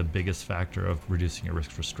probably the biggest factor of reducing your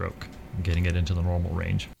risk for stroke, getting it into the normal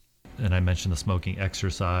range. And I mentioned the smoking,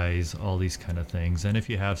 exercise, all these kind of things. And if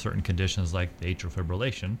you have certain conditions like atrial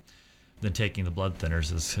fibrillation, then taking the blood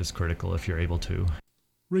thinners is critical if you're able to.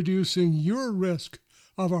 Reducing your risk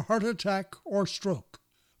of a heart attack or stroke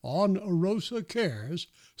on Arosa Cares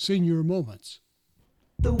Senior Moments.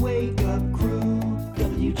 The Wake Up Crew,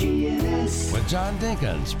 WGNS. With John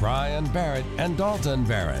Dinkins, Brian Barrett, and Dalton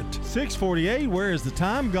Barrett. 6:48, where is the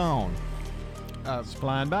time gone? It's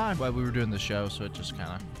flying by. Well, we were doing the show, so it just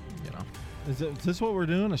kind of, Is this what we're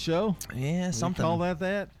doing, a show? Yeah, something. Call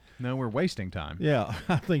that? No, we're wasting time. Yeah,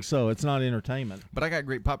 I think so. It's not entertainment. But I got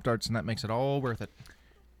great Pop-Tarts, and that makes it all worth it.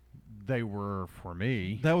 They were for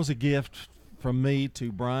me. That was a gift from me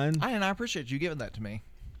to Brian. And I appreciate you giving that to me.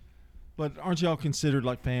 But aren't y'all considered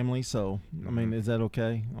like family? So, I mean, is that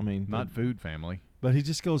okay? I mean, not food family. But he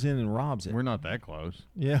just goes in and robs it. We're not that close.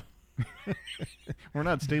 Yeah. We're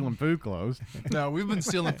not stealing food clothes. No, we've been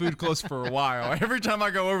stealing food clothes for a while. Every time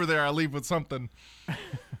I go over there, I leave with something.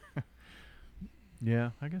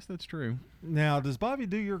 Yeah, I guess that's true. Now, does Bobby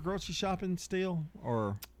do your grocery shopping still,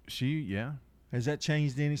 or yeah? Has that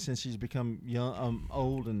changed any since she's become young,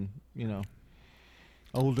 old, and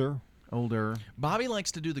older? Bobby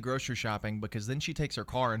likes to do the grocery shopping because then she takes her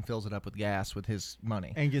car and fills it up with gas with his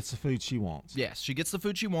money. And gets the food she wants. Yes, she gets the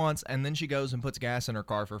food she wants, and then she goes and puts gas in her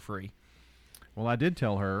car for free. Well, I did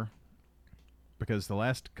tell her, because the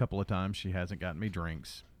last couple of times she hasn't gotten me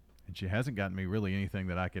drinks, and she hasn't gotten me really anything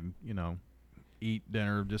that I can, eat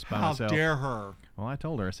dinner just by myself. How dare her? Well, I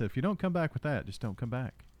told her, I said, if you don't come back with that, just don't come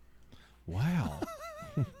back. Wow.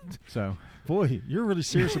 So, boy, you're really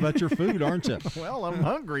serious about your food, aren't you? Well, I'm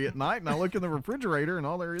hungry at night, and I look in the refrigerator, and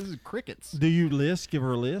all there is crickets. Do you give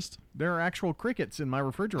her a list? There are actual crickets in my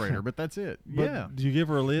refrigerator, but that's it. But yeah. Do you give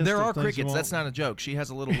her a list? There are crickets. That's not a joke. She has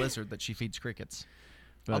a little lizard that she feeds crickets.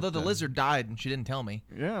 But, although the lizard died, and she didn't tell me.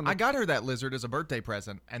 Yeah. I got her that lizard as a birthday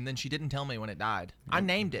present, and then she didn't tell me when it died. I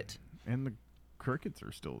named it. And the crickets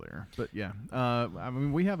are still there. But, yeah. I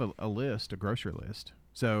mean, we have a list, a grocery list.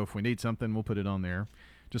 So if we need something, we'll put it on there.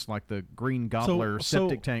 Just like the Green Gobbler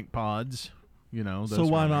septic tank pods, those. So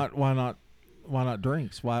why not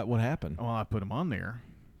drinks? What happened? Well, I put them on there,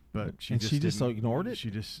 but she just ignored it. She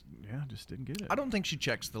just didn't get it. I don't think she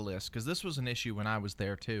checks the list because this was an issue when I was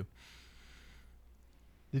there too.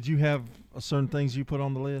 Did you have certain things you put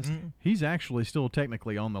on the list? Mm-hmm. He's actually still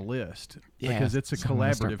technically on the list because it's a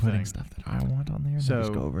collaborative putting thing. Stuff that I want on there. So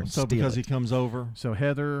just go over and so because he comes over. So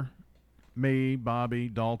Heather, me, Bobby,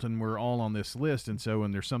 Dalton, we're all on this list, and so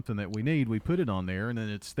when there's something that we need, we put it on there, and then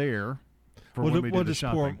it's there for when we do the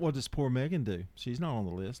shopping. What does poor Megan do? She's not on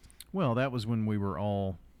the list. Well, that was when we were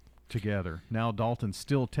all together. Now Dalton's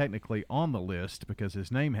still technically on the list because his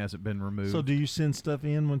name hasn't been removed. So do you send stuff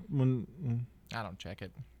in when I don't check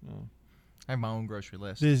it. No. I have my own grocery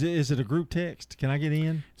list. Is it a group text? Can I get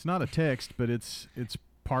in? It's not a text, but it's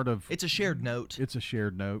part of... It's a shared note. It's a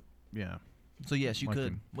shared note, yeah. So, yes, you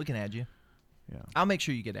could. We can add you. Yeah. I'll make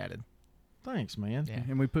sure you get added. Thanks, man. Yeah.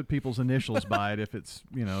 And we put people's initials by it if it's,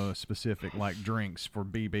 a specific, like drinks for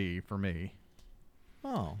BB for me.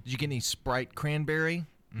 Oh. Did you get any Sprite cranberry?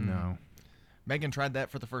 No. Megan tried that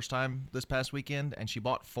for the first time this past weekend, and she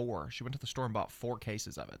bought 4. She went to the store and bought 4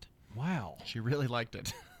 cases of it. Wow. She really liked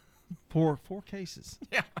it. 4 cases.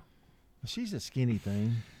 Yeah. She's a skinny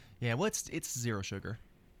thing. Yeah, well, it's zero sugar.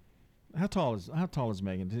 How tall is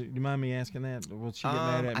Megan? Do you mind me asking that? Will she get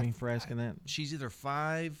mad at me for asking that? She's either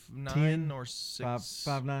 5'9" 10? or 6.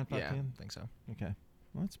 5'9", 5'10"? Yeah, I think so. Okay.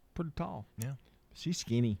 Well, that's pretty tall. Yeah. She's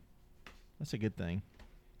skinny. That's a good thing.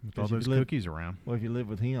 With all those cookies around. Well, if you live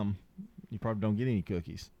with him, you probably don't get any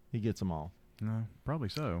cookies. He gets them all. No, probably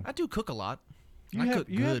so. I do cook a lot. You have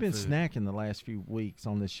been snacking the last few weeks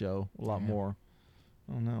on this show a lot more.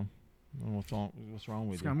 Oh, no. I don't know what's wrong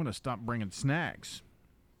with you. I'm going to stop bringing snacks.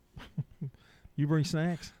 You bring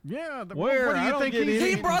snacks? Yeah. Where? What do you think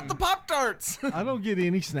he brought the Pop-Tarts. I don't get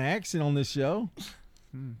any snacks on this show.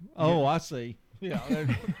 Oh, I see. Yeah,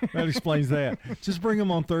 that explains that. Just bring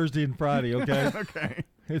them on Thursday and Friday, okay? Okay.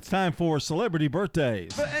 It's time for Celebrity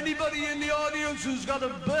Birthdays. For anybody in the audience who's got a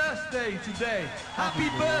birthday today, happy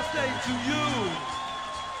birthday to you.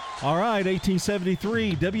 All right,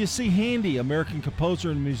 1873, W.C. Handy, American composer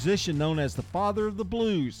and musician known as the father of the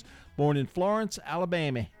blues, born in Florence,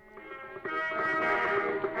 Alabama.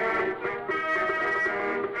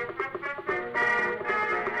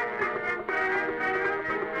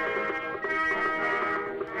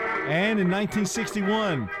 And in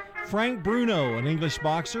 1961, Frank Bruno, an English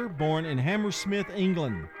boxer, born in Hammersmith,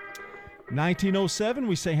 England. 1907,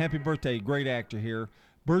 we say happy birthday, great actor here.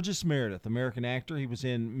 Burgess Meredith, American actor. He was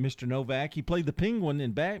in Mr. Novak. He played the Penguin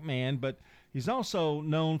in Batman, but he's also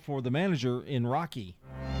known for the manager in Rocky.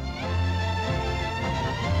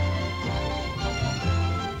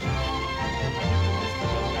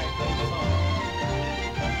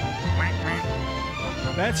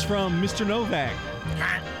 That's from Mr. Novak.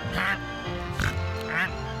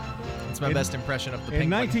 That's my best impression of the Penguin. In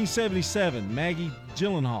 1977, Maggie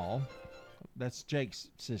Gyllenhaal, that's Jake's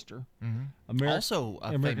sister. Mm-hmm. Also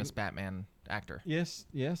a famous Batman actor. Yes.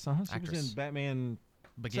 She was in Batman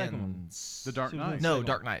Begins. The Dark Knight. No,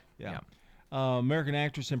 Dark Knight. Yeah. American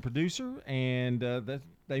actress and producer, and that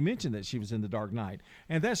they mentioned that she was in The Dark Knight.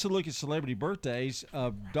 And that's a look at celebrity birthdays.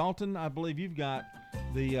 Dalton, I believe you've got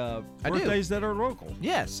the birthdays that are local.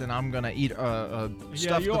 Yes, and I'm going to eat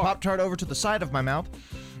stuff the Pop-Tart over to the side of my mouth.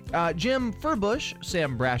 Jim Furbush,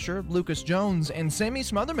 Sam Brasher, Lucas Jones, and Sammy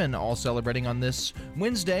Smotherman all celebrating on this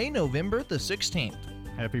Wednesday, November the 16th.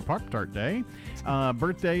 Happy Pop-Tart Day.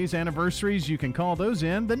 Birthdays, anniversaries, you can call those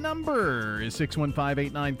in. The number is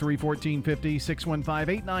 615-893-1450,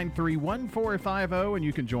 615-893-1450, and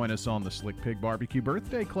you can join us on the Slick Pig Barbecue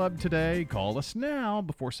Birthday Club today. Call us now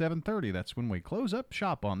before 7:30. That's when we close up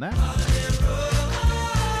shop on that.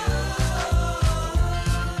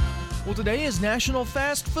 Well, today is National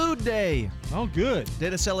Fast Food Day. Oh, good. Day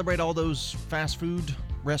to celebrate all those fast food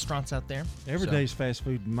restaurants out there. Every day's fast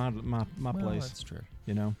food in my place. That's true.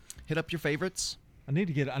 You know, hit up your favorites. I need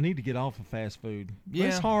to get off of fast food. Yeah.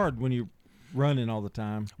 It's hard when you're running all the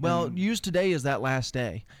time. Well, use today as that last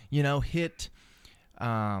day. You know, hit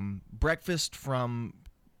breakfast from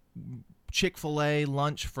Chick-fil-A,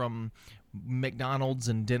 lunch from McDonald's,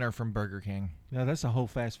 and dinner from Burger King. Yeah, that's a whole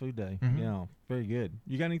fast food day. Mm-hmm. Yeah, very good.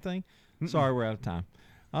 You got anything? Sorry, we're out of time.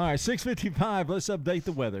 All right, 6:55. Let's update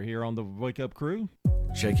the weather here on the Wake Up Crew.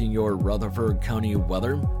 Checking your Rutherford County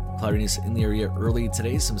weather. Cloudiness in the area early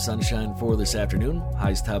today. Some sunshine for this afternoon.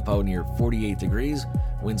 Highs top out near 48 degrees.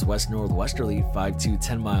 Winds west-northwesterly 5 to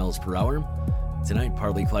 10 miles per hour. Tonight,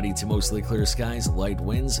 partly cloudy to mostly clear skies. Light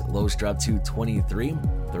winds. Lows drop to 23.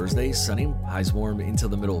 Thursday, sunny. Highs warm into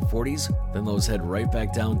the middle 40s. Then lows head right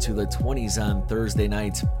back down to the 20s on Thursday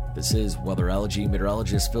night. This is weatherology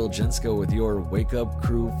meteorologist Phil Jensko with your Wake Up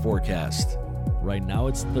Crew forecast. Right now,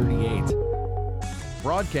 it's 38.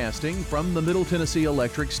 Broadcasting from the Middle Tennessee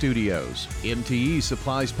Electric Studios, MTE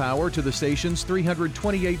supplies power to the station's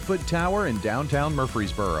 328-foot tower in downtown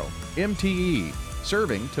Murfreesboro. MTE,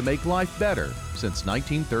 serving to make life better since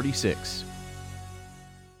 1936.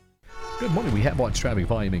 Good morning. We have watched traffic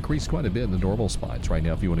volume increase quite a bit in the normal spots right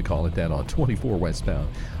now, if you want to call it that, on 24 westbound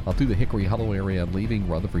through the Hickory Hollow area, leaving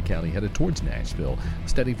Rutherford County, headed towards Nashville.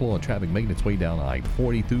 Steady flow of traffic making its way down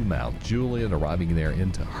I-40 through Mount Juliet, arriving there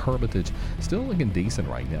into Hermitage. Still looking decent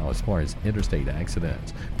right now as far as interstate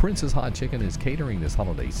accidents. Prince's Hot Chicken is catering this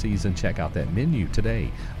holiday season. Check out that menu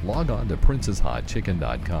today. Log on to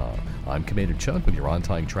princeshotchicken.com. I'm Commander Chuck with your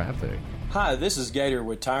on-time traffic. Hi, this is Gator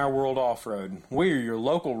with Tire World Off-Road. We're your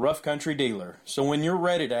local rough country dealer. So when you're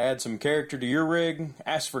ready to add some character to your rig,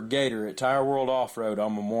 ask for Gator at Tire World Off-Road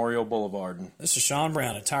on Memorial Boulevard. This is Sean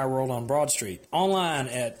Brown at Tire World on Broad Street. Online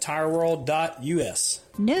at tireworld.us.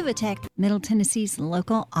 Novatech, Middle Tennessee's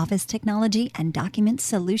local office technology and document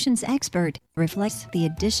solutions expert, reflects the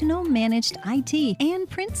additional managed IT and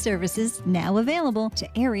print services now available to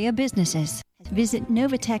area businesses. Visit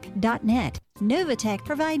Novatech.net. Novatech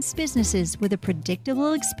provides businesses with a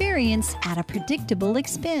predictable experience at a predictable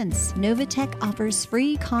expense. Novatech offers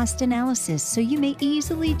free cost analysis so you may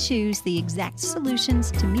easily choose the exact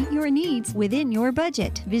solutions to meet your needs within your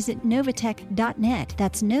budget. Visit Novatech.net.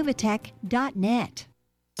 That's Novatech.net.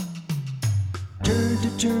 Turn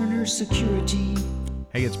to Turner Security.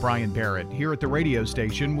 Hey, it's Brian Barrett. Here at the radio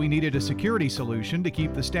station, we needed a security solution to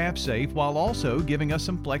keep the staff safe while also giving us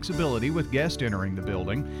some flexibility with guests entering the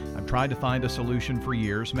building. I've tried to find a solution for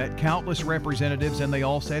years, met countless representatives, and they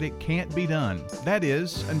all said it can't be done. That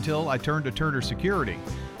is, until I turned to Turner Security.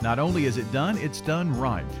 Not only is it done, it's done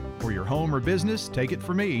right. For your home or business, take it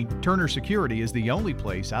from me, Turner Security is the only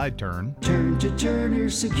place I'd turn. Turn to Turner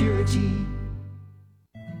Security.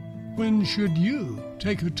 When should you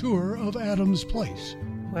take a tour of Adams Place?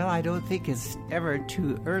 Well, I don't think it's ever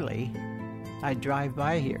too early. I drive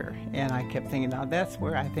by here, and I kept thinking, now that's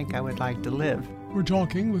where I think I would like to live. We're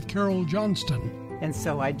talking with Carol Johnston. And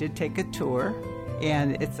so I did take a tour,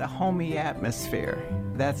 and it's a homey atmosphere.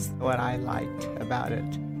 That's what I liked about it.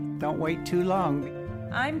 Don't wait too long.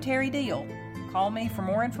 I'm Terry Deal. Call me for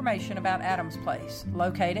more information about Adams Place,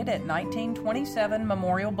 located at 1927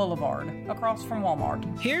 Memorial Boulevard, across from Walmart.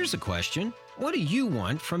 Here's a question. What do you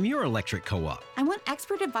want from your electric co-op? I want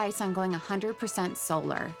expert advice on going 100%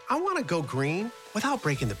 solar. I want to go green without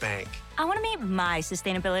breaking the bank. I want to meet my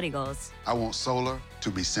sustainability goals. I want solar to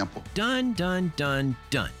be simple. Done, done, done,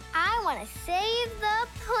 done. I want to save the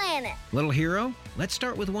planet. Little hero, let's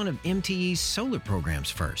start with one of MTE's solar programs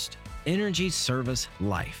first. Energy Service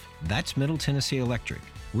Life. That's Middle Tennessee Electric.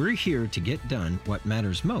 We're here to get done what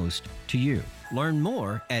matters most to you. Learn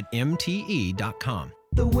more at mte.com.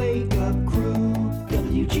 The Wake Up Crew,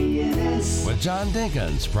 WGNS. With John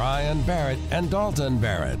Dinkins, Brian Barrett, and Dalton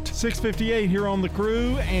Barrett. 6:58 here on The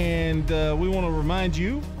Crew, and we want to remind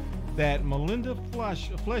you that Melinda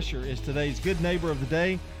Flesher is today's Good Neighbor of the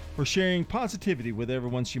Day for sharing positivity with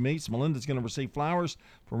everyone she meets. Melinda's going to receive flowers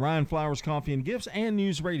from Ryan Flowers Coffee and Gifts and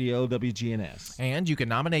News Radio WGNS. And you can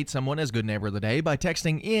nominate someone as Good Neighbor of the Day by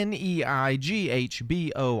texting NEIGHBOR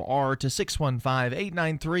to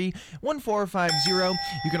 615-893-1450.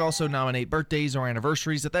 You can also nominate birthdays or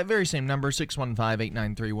anniversaries at that very same number,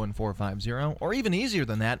 615-893-1450. Or even easier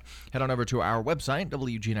than that, head on over to our website,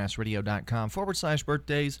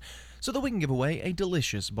 WGNSradio.com/birthdays, so that we can give away a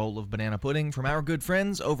delicious bowl of banana pudding from our good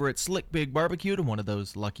friends over at Slick Pig Barbecue to one of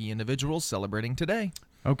those lucky individuals celebrating today.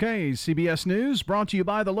 Okay, CBS News brought to you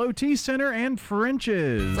by the Low T Center and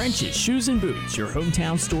French's. French's Shoes and Boots, your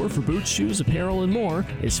hometown store for boots, shoes, apparel, and more,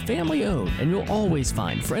 is family owned, and you'll always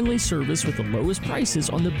find friendly service with the lowest prices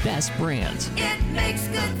on the best brands. It makes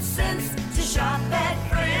good sense to shop at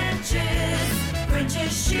French's.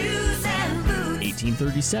 French's Shoes and Boots.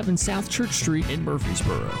 1837 South Church Street in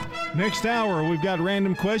Murfreesboro. Next hour, we've got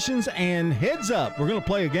random questions and heads up. We're going to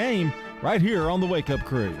play a game right here on the Wake Up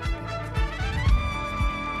Crew.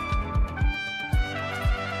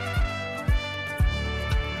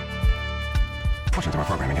 Portions of our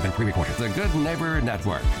programming have been pre-recorded. The Good Neighbor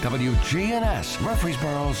Network, WGNS,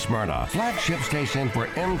 Murfreesboro, Smyrna, flagship station for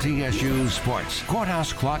MTSU Sports.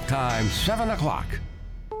 Courthouse clock time, 7 o'clock.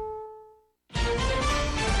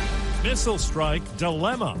 Missile strike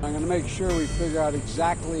dilemma. I'm going to make sure we figure out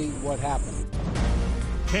exactly what happened.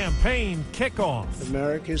 Campaign kickoff.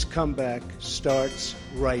 America's comeback starts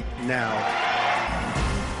right now.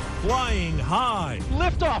 Flying high.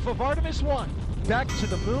 Liftoff of Artemis 1. Back to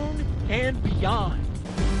the moon and beyond.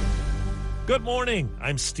 Good morning.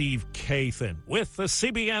 I'm Steve Kathan with the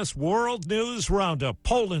CBS World News Roundup.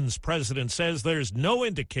 Poland's president says there's no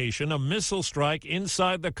indication a missile strike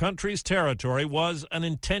inside the country's territory was an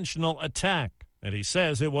intentional attack. and he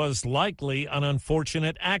says it was likely an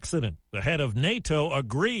unfortunate accident. The head of NATO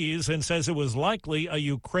agrees and says it was likely a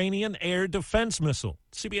Ukrainian air defense missile.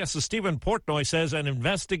 CBS's Stephen Portnoy says an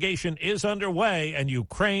investigation is underway and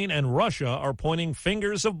Ukraine and Russia are pointing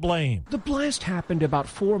fingers of blame. The blast happened about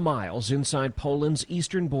 4 miles inside Poland's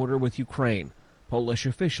eastern border with Ukraine. Polish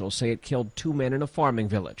officials say it killed 2 men in a farming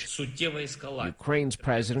village. Ukraine's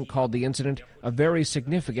president called the incident a very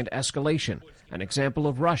significant escalation, an example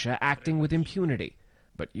of Russia acting with impunity.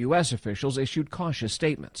 But U.S. officials issued cautious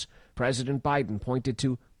statements. President Biden pointed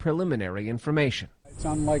to preliminary information. It's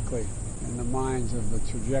unlikely in the minds of the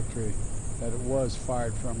trajectory that it was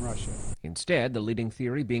fired from Russia. Instead, the leading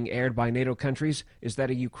theory being aired by NATO countries is that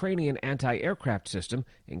a Ukrainian anti-aircraft system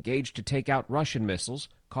engaged to take out Russian missiles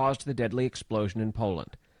caused the deadly explosion in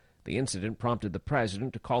Poland. The incident prompted the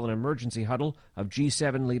president to call an emergency huddle of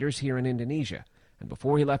G7 leaders here in Indonesia. And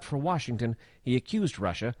before he left for Washington, he accused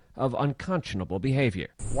Russia of unconscionable behavior.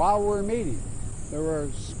 While we're meeting, there were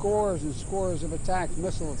scores and scores of attacks,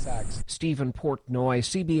 missile attacks. Stephen Portnoy,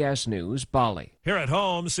 CBS News, Bali. Here at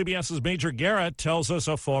home, CBS's Major Garrett tells us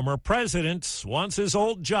a former president wants his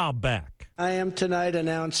old job back. I am tonight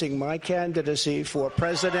announcing my candidacy for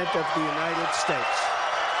President of the United States.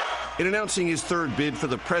 In announcing his third bid for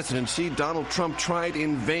the presidency, Donald Trump tried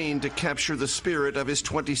in vain to capture the spirit of his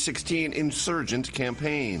 2016 insurgent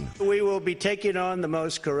campaign. We will be taking on the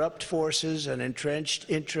most corrupt forces and entrenched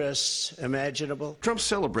interests imaginable. Trump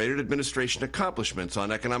celebrated administration accomplishments on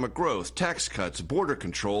economic growth, tax cuts, border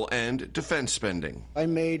control, and defense spending. I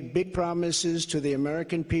made big promises to the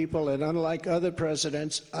American people, and unlike other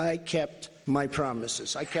presidents, I kept my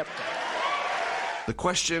promises. I kept them. The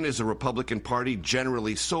question is the Republican Party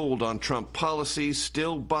generally sold on Trump policies,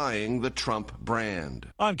 still buying the Trump brand.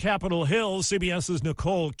 On Capitol Hill, CBS's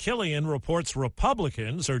Nicole Killian reports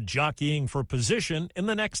Republicans are jockeying for position in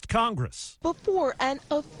the next Congress. Before an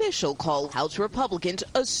official call, House Republicans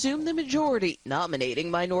assume the majority,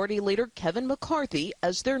 nominating Minority Leader Kevin McCarthy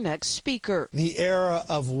as their next speaker. The era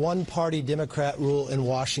of one-party Democrat rule in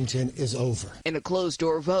Washington is over. In a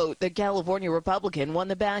closed-door vote, the California Republican won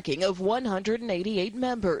the backing of 188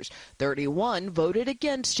 members. 31 voted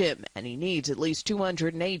against him, and he needs at least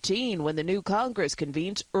 218 when the new Congress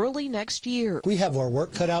convenes early next year. We have our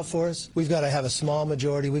work cut out for us. We've got to have a small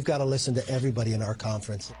majority. We've got to listen to everybody in our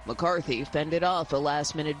conference. McCarthy fended off a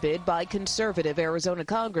last-minute bid by conservative Arizona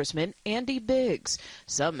Congressman Andy Biggs.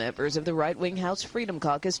 Some members of the right-wing House Freedom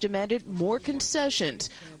Caucus demanded more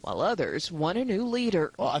concessions, while others want a new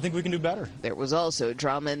leader. Well, I think we can do better. There was also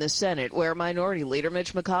drama in the Senate, where Minority Leader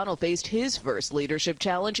Mitch McConnell faced his first leadership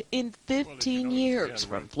challenge in 15 years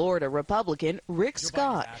from Florida Republican Rick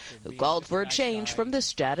Scott, who called for a change from the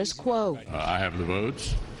status quo. I have the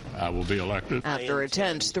votes. I will be elected. After a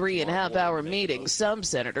tense 3.5-hour meeting, some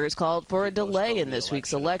senators called for a delay in this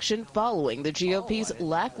week's election following the GOP's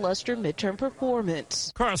lackluster midterm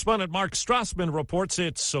performance. Correspondent Mark Strassman reports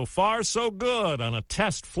it's so far so good on a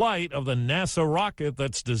test flight of the NASA rocket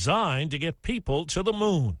that's designed to get people to the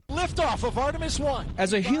moon. Liftoff of Artemis 1.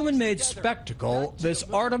 As a human-made spectacle, this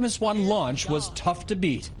Artemis 1 launch was tough to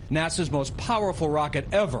beat. NASA's most powerful rocket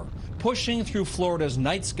ever, pushing through Florida's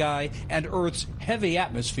night sky and Earth's heavy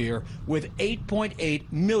atmosphere with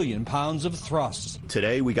 8.8 million pounds of thrust.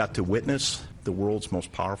 Today we got to witness the world's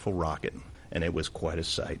most powerful rocket, and it was quite a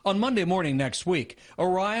sight. On Monday morning next week,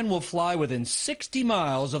 Orion will fly within 60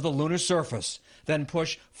 miles of the lunar surface, then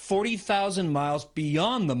push 40,000 miles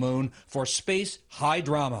beyond the moon for space high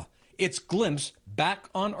drama, its glimpse back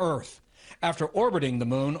on Earth. After orbiting the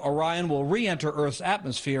moon, Orion will re-enter Earth's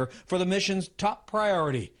atmosphere for the mission's top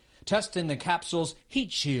priority, testing the capsule's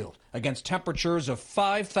heat shield against temperatures of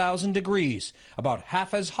 5,000 degrees, about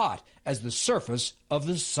half as hot as the surface of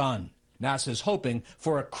the sun. NASA's hoping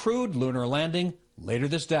for a crewed lunar landing later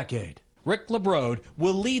this decade. Rick LeBrode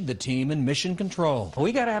will lead the team in mission control.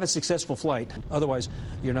 We got to have a successful flight. Otherwise,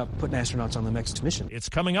 you're not putting astronauts on the next mission. It's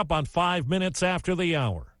coming up on 5 minutes after the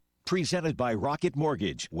hour. Presented by Rocket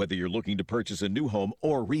Mortgage. Whether you're looking to purchase a new home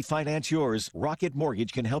or refinance yours, Rocket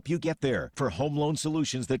Mortgage can help you get there. For home loan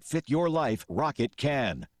solutions that fit your life, Rocket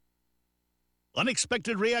can.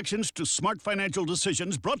 Unexpected reactions to smart financial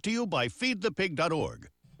decisions brought to you by feedthepig.org.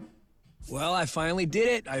 Well, I finally did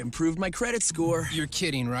it. I improved my credit score. You're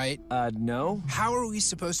kidding, right? No. How are we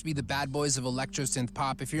supposed to be the bad boys of electro-synth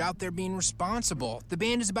pop if you're out there being responsible? The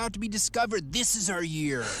band is about to be discovered. This is our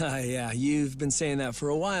year. Yeah, you've been saying that for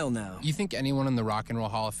a while now. You think anyone in the Rock and Roll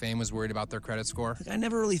Hall of Fame was worried about their credit score? I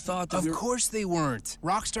never really thought that. Of course they weren't.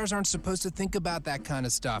 Rock stars aren't supposed to think about that kind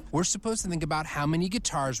of stuff. We're supposed to think about how many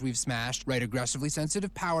guitars we've smashed, write aggressively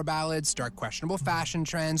sensitive power ballads, start questionable fashion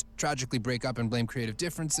trends, tragically break up and blame creative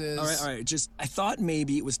differences. All right. sorry. I thought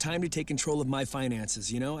maybe it was time to take control of my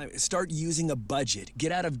finances, Start using a budget,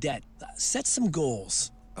 get out of debt, set some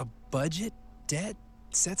goals. A budget? Debt?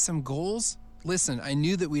 Set some goals? Listen, I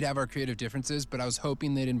knew that we'd have our creative differences, but I was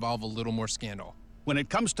hoping they'd involve a little more scandal. When it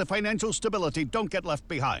comes to financial stability, don't get left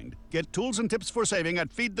behind. Get tools and tips for saving at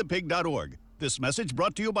feedthepig.org. This message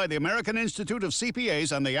brought to you by the American Institute of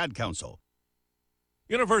CPAs and the Ad Council.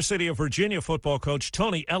 University of Virginia football coach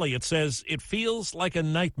Tony Elliott says it feels like a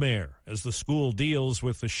nightmare as the school deals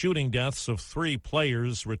with the shooting deaths of 3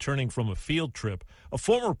 players returning from a field trip. A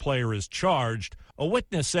former player is charged. A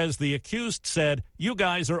witness says the accused said, "You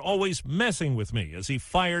guys are always messing with me," as he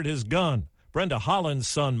fired his gun. Brenda Holland's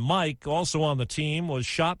son Mike, also on the team, was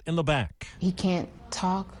shot in the back. He can't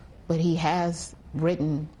talk, but he has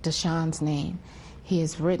written Deshaun's name. He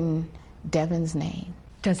has written Devin's name.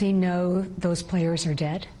 Does he know those players are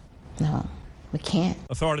dead? No, we can't.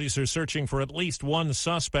 Authorities are searching for at least one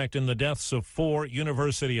suspect in the deaths of 4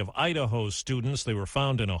 University of Idaho students. They were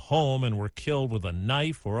found in a home and were killed with a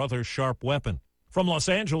knife or other sharp weapon. From Los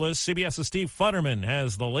Angeles, CBS's Steve Futterman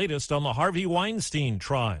has the latest on the Harvey Weinstein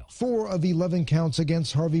trial. 4 of 11 counts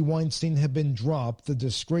against Harvey Weinstein have been dropped. The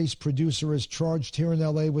disgraced producer is charged here in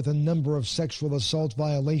L.A. with a number of sexual assault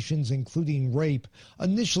violations, including rape.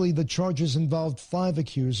 Initially, the charges involved 5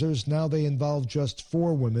 accusers. Now they involve just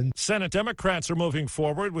 4 women. Senate Democrats are moving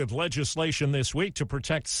forward with legislation this week to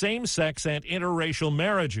protect same-sex and interracial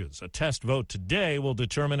marriages. A test vote today will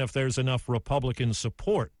determine if there's enough Republican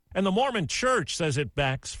support. And the Mormon Church says it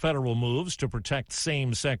backs federal moves to protect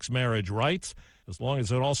same-sex marriage rights, as long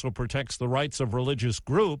as it also protects the rights of religious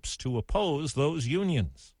groups to oppose those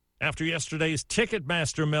unions. After yesterday's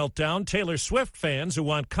Ticketmaster meltdown, Taylor Swift fans who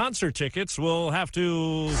want concert tickets will have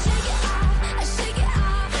to...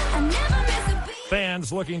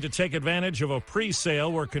 Fans looking to take advantage of a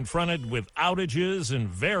pre-sale were confronted with outages and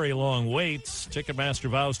very long waits. Ticketmaster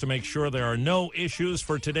vows to make sure there are no issues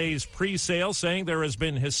for today's pre-sale, saying there has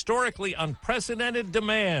been historically unprecedented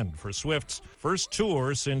demand for Swift's first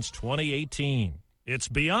tour since 2018. It's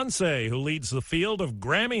Beyoncé who leads the field of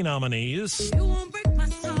Grammy nominees.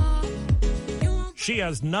 She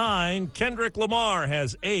has 9. Kendrick Lamar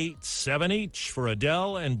has 8, 7 each for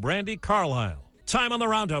Adele and Brandi Carlile. Time on the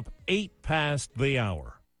roundup, 8 past the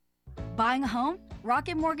hour. Buying a home?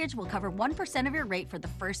 Rocket Mortgage will cover 1% of your rate for the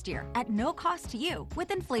first year at no cost to you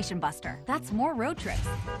with Inflation Buster. That's more road trips,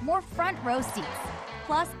 more front row seats.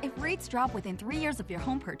 Plus, if rates drop within 3 years of your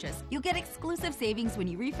home purchase, you'll get exclusive savings when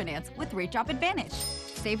you refinance with Rate Drop Advantage.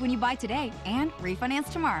 Save when you buy today and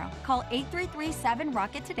refinance tomorrow. Call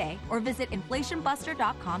 833-7-ROCKET today or visit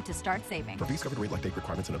inflationbuster.com to start saving. For fees covered, rate like date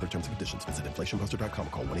requirements and other terms and conditions, visit inflationbuster.com.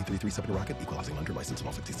 Call 1-833-7-ROCKET. Equal housing lender license in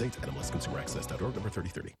all 50 states. NMLSconsumeraccess.org, number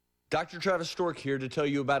 3030. Dr. Travis Stork here to tell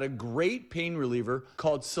you about a great pain reliever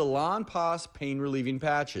called Salonpas Pain Relieving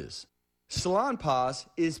Patches. Salonpas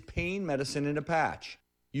is pain medicine in a patch.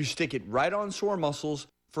 You stick it right on sore muscles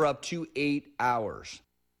for up to 8 hours.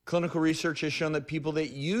 Clinical research has shown that people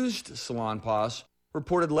that used Salonpas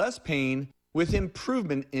reported less pain with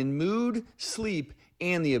improvement in mood, sleep,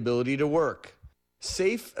 and the ability to work.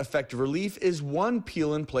 Safe, effective relief is one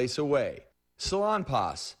peel and place away.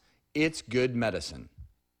 Salonpas, it's good medicine.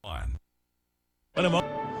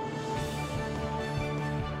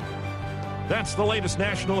 That's the latest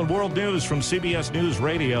national and world news from CBS News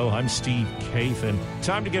Radio. I'm Steve Kathan.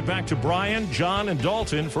 Time to get back to Brian, John, and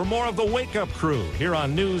Dalton for more of the Wake Up Crew here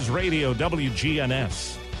on News Radio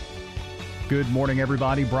WGNS. Good morning,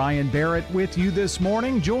 everybody. Brian Barrett with you this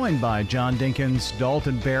morning, joined by John Dinkins,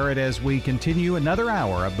 Dalton Barrett, as we continue another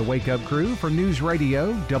hour of the Wake Up Crew for News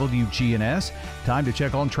Radio WGNS. Time to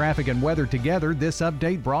check on traffic and weather together. This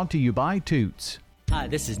update brought to you by Toots. Hi,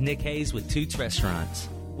 this is Nick Hayes with Toots Restaurants.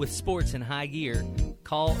 With sports in high gear,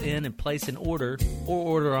 call in and place an order or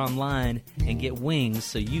order online and get wings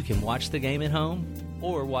so you can watch the game at home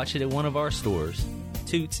or watch it at one of our stores.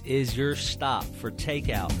 Toots is your stop for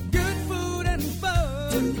takeout. Good food and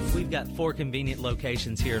fun. We've got 4 convenient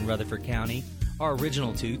locations here in Rutherford County. Our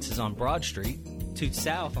original Toots is on Broad Street, Toots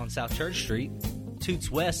South on South Church Street, Toots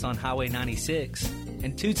West on Highway 96,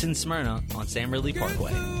 and Toots in Smyrna on Sam Ridley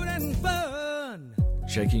Parkway. Good food and fun.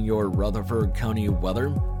 Checking your Rutherford County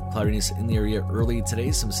weather. Cloudiness in the area early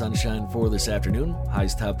today. Some sunshine for this afternoon.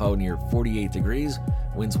 Highs top out near 48 degrees.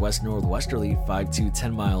 Winds west-northwesterly 5 to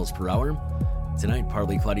 10 miles per hour. Tonight,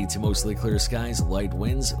 partly cloudy to mostly clear skies. Light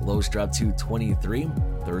winds. Lows drop to 23.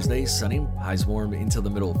 Thursday, sunny. Highs warm into the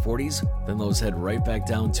middle 40s. Then lows head right back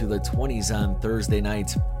down to the 20s on Thursday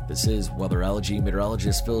night. This is Weatherology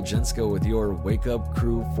meteorologist Phil Jensko with your Wake Up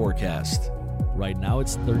Crew forecast. Right now,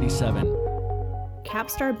 it's 37.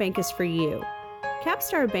 Capstar Bank is for you.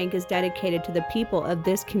 Capstar Bank is dedicated to the people of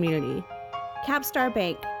this community. Capstar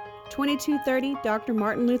Bank, 2230 Dr.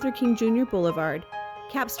 Martin Luther King Jr. Boulevard,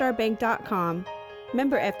 capstarbank.com.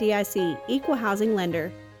 Member FDIC, Equal Housing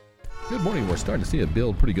Lender. Good morning. We're starting to see it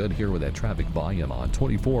build pretty good here with that traffic volume on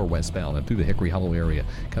 24 westbound and through the Hickory Hollow area,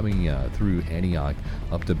 coming through Antioch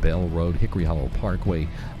up to Bell Road, Hickory Hollow Parkway.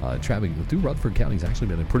 Traffic through Rutherford County has actually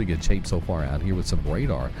been in pretty good shape so far out here with some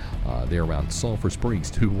radar there around Sulphur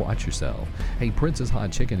Springs, too. Watch yourself. Hey, Prince's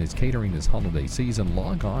Hot Chicken is catering this holiday season.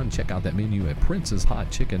 Log on, check out that menu at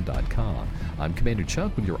princeshotchicken.com. I'm Commander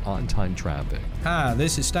Chuck with your on-time traffic. Hi,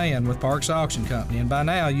 this is Stan with Parks Auction Company, and by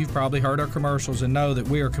now you've probably heard our commercials and know that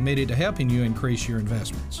we are committed to helping you increase your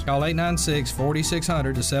investments. Call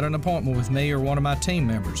 896-4600 to set an appointment with me or one of my team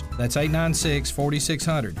members. That's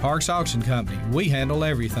 896-4600. Parks Auction Company. We handle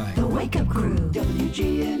everything. The Wake Up Crew,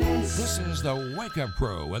 WGNS. This is the Wake Up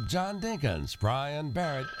Crew with John Dinkins, Brian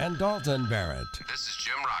Barrett, and Dalton Barrett. This is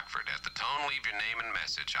Jim Rockford. At the tone, leave your name and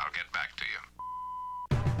message. I'll get back to you.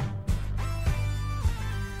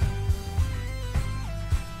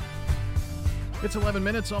 It's 11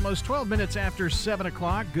 minutes, almost 12 minutes after 7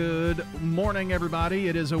 o'clock. Good morning, everybody.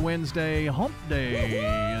 It is a Wednesday hump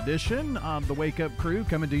day edition of the Wake Up Crew,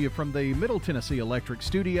 coming to you from the Middle Tennessee Electric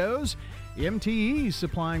Studios. MTE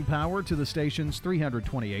supplying power to the station's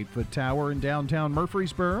 328-foot tower in downtown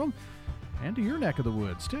Murfreesboro and to your neck of the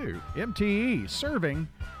woods, too. MTE, serving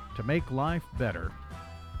to make life better.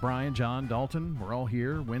 Brian, John, Dalton, we're all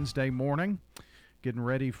here Wednesday morning, getting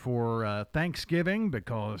ready for Thanksgiving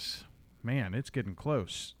because... man, it's getting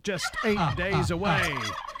close. Just 8 days away.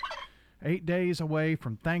 8 days away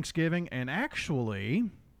from Thanksgiving. And actually,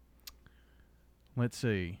 let's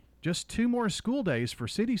see, just 2 more school days for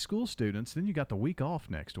city school students. Then you got the week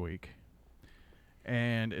off next week.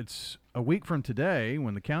 And it's a week from today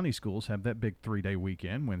when the county schools have that big 3-day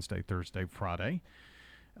weekend, Wednesday, Thursday, Friday,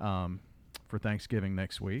 for Thanksgiving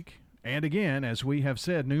next week. And again, as we have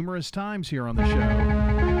said numerous times here on the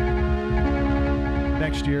show,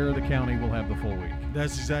 next year, the county will have the full week.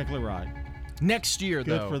 That's exactly right. Next year,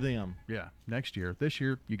 Good though. for them. Yeah, next year. This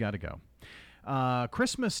year, you got to go.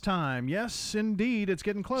 Christmas time. Yes, indeed. It's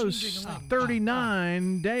getting close.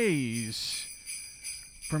 39 days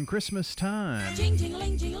from Christmas time.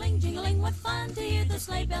 Jing-jing-a-ling, jing-a-ling, jing-a-ling, what fun to hear the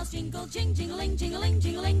sleigh bells jingle. Jing-jing-a-ling, jing-a-ling,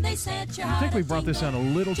 jing-a-ling, they set your I heart think we brought this out a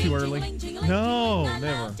little too early. No,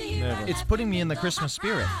 never. It's putting me in the Christmas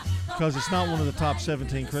spirit. Because it's not one of the top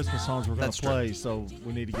 17 Christmas songs we're going to play, so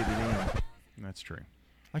we need to get it in. That's true.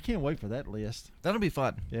 I can't wait for that list. That'll be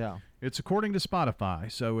fun. Yeah. It's according to Spotify,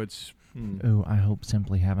 so it's... Oh, I hope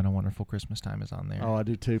Simply Having a Wonderful Christmas Time is on there. Oh, I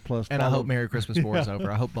do too. Plus, and I hope Merry Christmas 4 is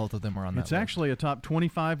over. I hope both of them are on that It's list. actually a top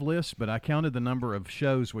 25 list, but I counted the number of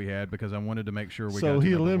shows we had because I wanted to make sure we got So to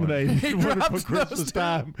he number one. eliminated Wonderful Christmas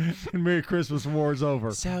Time and Merry Christmas War is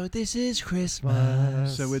over. So this is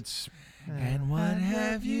Christmas. So it's... and what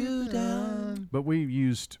have you done? But we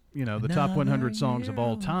used, the top 100 songs of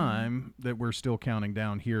all time that we're still counting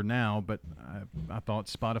down here now, but I thought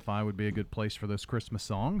Spotify would be a good place for those Christmas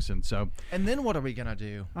songs, and so... And then what are we going to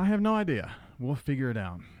do? I have no idea. We'll figure it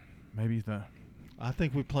out. Maybe I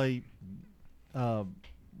think we play...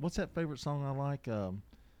 what's that favorite song I like? The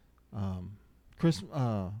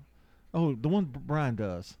one Brian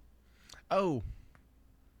does. Oh.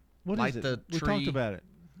 What Light is it? the We tree. talked about it.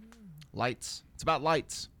 Lights. It's about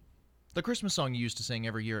lights. The Christmas song you used to sing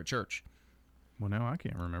every year at church. Well, now I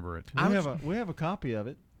can't remember it. We have a copy of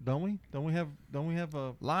it, don't we? Don't we have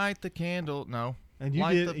a Light the candle? No. And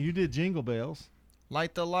you did Jingle Bells.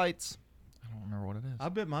 Light the lights. I don't remember what it is. I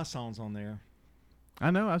bet my song's on there.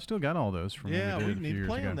 I know. I've still got all those from Yeah, when we we did it a need few to years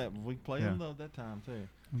play ago. them that. We play them that time too.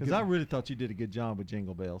 Because Good. I really thought you did a good job with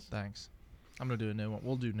Jingle Bells. Thanks. I'm gonna do a new one.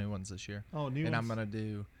 We'll do new ones this year. Oh, new and ones. I'm gonna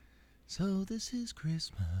do. So this is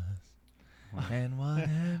Christmas. And what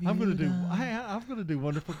have I'm you gonna do. done? I'm gonna do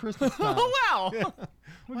Wonderful Christmas Time. Oh wow! Yeah.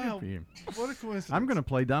 Well, Wow. good for you. What a coincidence. I'm going to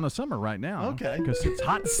play Donna Summer right now. Okay. Because it's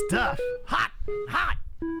hot stuff. Hot, hot.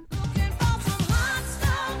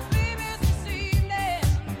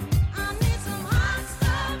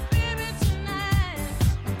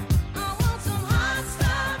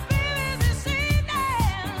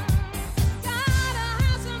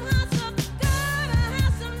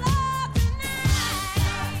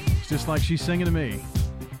 It's just like she's singing to me.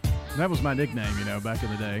 That was my nickname, back in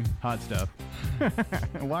the day. Hot stuff.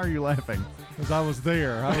 Why are you laughing? Because I was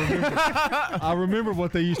there. I remember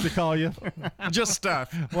what they used to call you. Just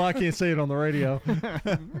stuff. Well, I can't say it on the radio.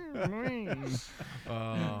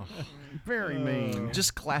 Very mean.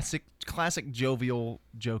 Just classic jovial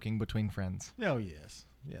joking between friends. Oh, yes.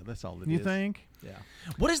 Yeah, that's all it is. You think? Yeah.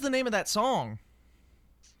 What is the name of that song?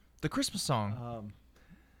 The Christmas song.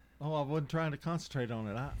 I wasn't trying to concentrate on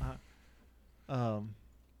it.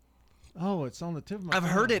 It's on the tip of my I've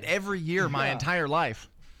tongue. heard it every year my entire life.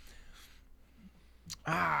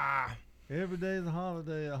 Every day is a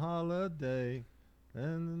holiday.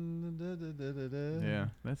 Yeah,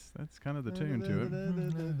 that's kind of the tune to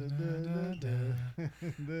it.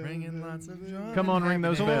 Ringing lots of joy. Come on, ring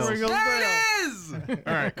those bells. There it is!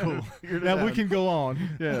 All right, cool. Now we can go on.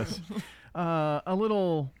 Yes. A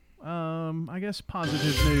little, I guess,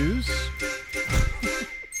 positive news.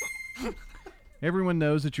 Everyone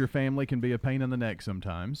knows that your family can be a pain in the neck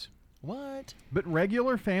sometimes. What? But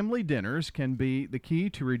regular family dinners can be the key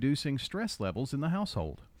to reducing stress levels in the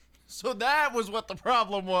household. So that was what the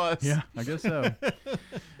problem was. Yeah, I guess so.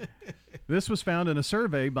 This was found in a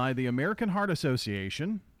survey by the American Heart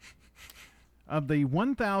Association. Of the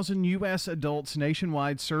 1,000 U.S. adults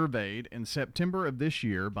nationwide surveyed in September of this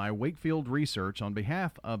year by Wakefield Research on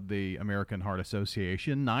behalf of the American Heart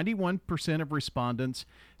Association, 91% of respondents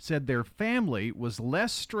said their family was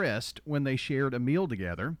less stressed when they shared a meal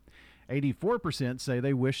together. 84% say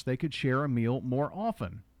they wish they could share a meal more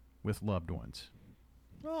often with loved ones.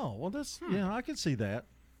 Oh, well, that's, I can see that.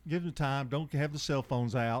 Give them time. Don't have the cell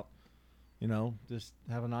phones out. Just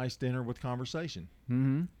have a nice dinner with conversation.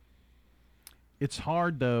 Mm-hmm. It's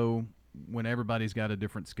hard, though, when everybody's got a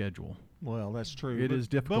different schedule. Well, that's true. It is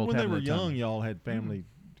difficult. But when they having were that time. young, y'all had family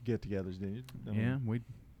get-togethers, didn't you? We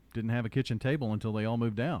didn't have a kitchen table until they all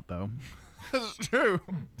moved out, though. That's true.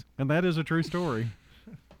 And that is a true story.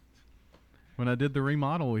 When I did the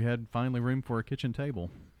remodel, we had finally room for a kitchen table.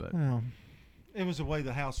 But well, it was the way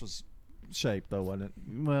the house was shaped, though, wasn't it?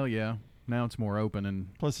 Well, yeah. Now it's more open, and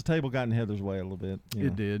plus the table got in Heather's way a little bit.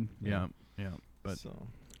 It did, yeah. But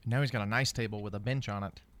now he's got a nice table with a bench on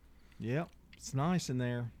it. Yep, it's nice in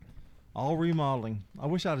there. All remodeling. I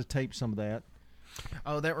wish I'd have taped some of that.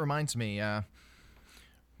 Oh, that reminds me.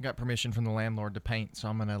 Got permission from the landlord to paint, so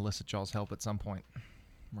I'm going to elicit y'all's help at some point.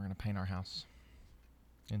 We're going to paint our house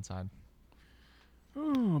inside.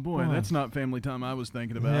 Oh, boy, that's not family time I was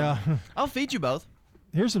thinking about. Yeah. I'll feed you both.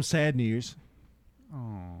 Here's some sad news.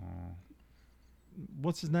 Oh.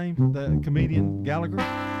 What's his name? The comedian Gallagher?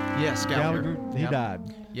 Yes, Gallagher. He died.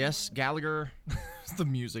 Yes, Gallagher. The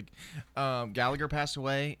music. Gallagher passed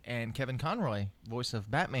away, and Kevin Conroy, voice of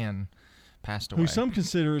Batman, passed away. Who some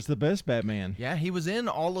consider is the best Batman. Yeah, he was in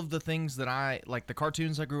all of the things that like the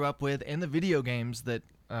cartoons I grew up with and the video games that,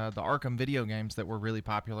 the Arkham video games that were really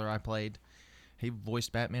popular I played. He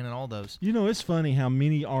voiced Batman in all those. It's funny how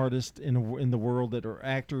many artists in the world that are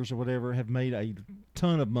actors or whatever have made a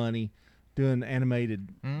ton of money doing animated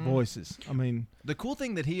voices. I mean, the cool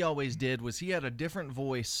thing that he always did was he had a different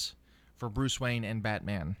voice for Bruce Wayne and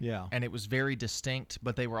Batman. Yeah. And it was very distinct,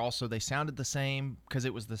 but they sounded the same because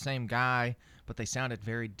it was the same guy, but they sounded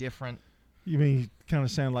very different. You mean he kind of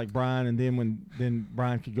sounded like Brian, and then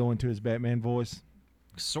Brian could go into his Batman voice?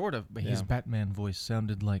 Sort of, but his Batman voice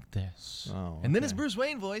sounded like this. Oh, okay. And then his Bruce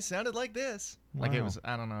Wayne voice sounded like this. Wow. Like it was,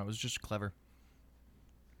 I don't know, it was just clever.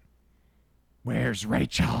 Where's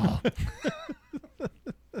Rachel?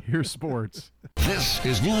 Here's sports. This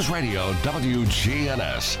is News Radio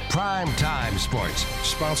WGNS Prime Time Sports.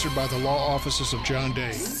 Sponsored by the law offices of John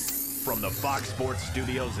Day. From the Fox Sports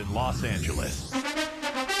Studios in Los Angeles,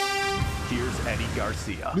 here's Eddie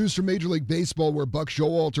Garcia. News from Major League Baseball, where Buck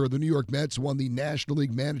Showalter of the New York Mets won the National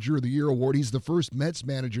League Manager of the Year award. He's the first Mets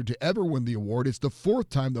manager to ever win the award. It's the fourth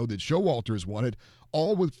time, though, that Showalter has won it,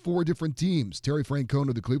 all with four different teams. Terry Francona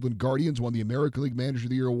of the Cleveland Guardians won the American League Manager of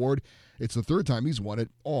the Year award. It's the third time he's won it,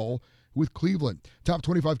 all with Cleveland. Top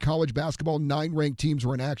 25 college basketball, 9 ranked teams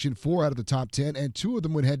were in action, 4 out of the top 10, and 2 of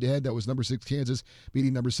them went head-to-head. That was number 6 Kansas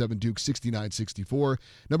beating number 7 Duke 69-64.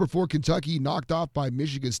 Number 4 Kentucky knocked off by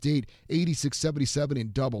Michigan State 86-77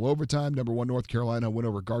 in double overtime. Number 1 North Carolina went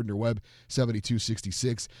over Gardner-Webb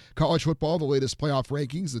 72-66. College football, the latest playoff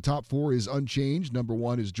rankings, the top 4 is unchanged. Number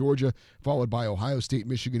 1 is Georgia, followed by Ohio State,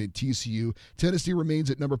 Michigan, and TCU. Tennessee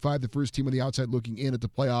remains at number 5, the first team on the outside looking in at the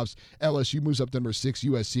playoffs. LSU moves up to number 6,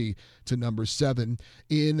 USC to number 7.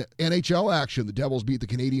 In NHL action, the Devils beat the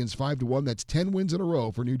Canadiens 5-1. That's 10 wins in a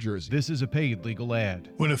row for New Jersey. This is a paid legal ad.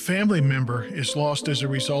 When a family member is lost as a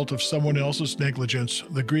result of someone else's negligence,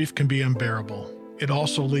 the grief can be unbearable. It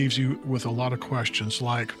also leaves you with a lot of questions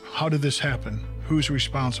like, how did this happen? Who's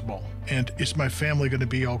responsible? And is my family going to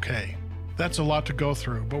be okay? That's a lot to go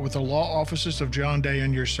through, but with the law offices of John Day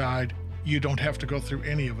on your side, you don't have to go through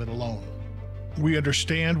any of it alone. We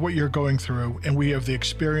understand what you're going through, and we have the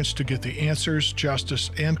experience to get the answers, justice,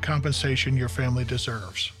 and compensation your family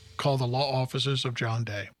deserves. Call the law offices of John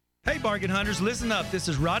Day. Hey, bargain hunters, listen up. This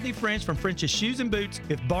is Rodney French from French's Shoes and Boots.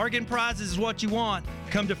 If bargain prizes is what you want,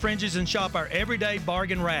 come to French's and shop our everyday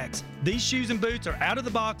bargain racks. These shoes and boots are out of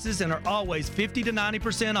the boxes and are always 50 to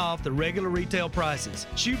 90% off the regular retail prices.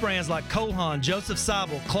 Shoe brands like Cole Haan, Joseph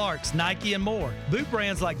Seibel, Clarks, Nike, and more. Boot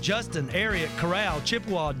brands like Justin, Ariat, Corral,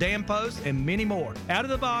 Chippewa, Dan Post, and many more. Out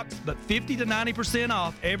of the box, but 50 to 90%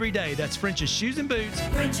 off every day. That's French's Shoes and Boots.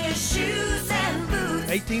 French's Shoes and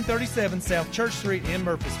Boots. 1837 South Church Street in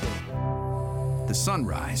Murfreesboro. The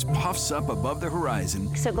sunrise puffs up above the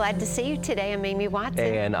horizon. So glad to see you today. I'm Amy Watson.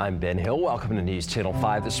 And I'm Ben Hill. Welcome to News Channel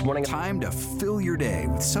 5 this morning. Time to fill your day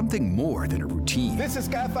with something more than a routine. This is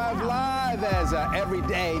Sky 5 Live, as every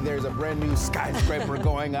day there's a brand new skyscraper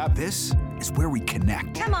going up. This is where we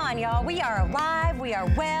connect. Come on, y'all. We are alive. We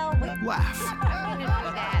are well. Laugh.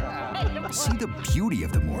 See the beauty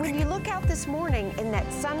of the morning. When you look out this morning in that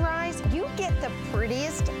sunrise, you get the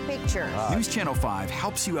prettiest pictures. News Channel 5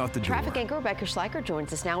 helps you out the door. Traffic anchor Rebecca Schleicher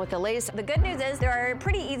joins us now with the latest. The good news is there are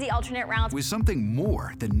pretty easy alternate routes. With something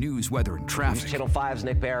more than news, weather, and traffic. News Channel 5's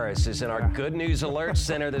Nick Barris is in our Good News Alert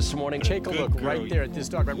Center this morning. Take a look right there at this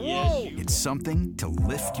dog. Whoa! It's something to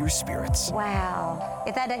lift your spirits. Wow.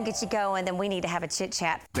 If that doesn't get you going, then we need to have a chit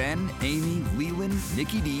chat. Ben, Amy, Leland,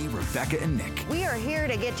 Nikki D, Rebecca, and Nick. We are here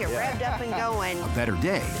to get you revved up and going. A better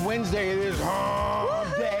day. Wednesday, it is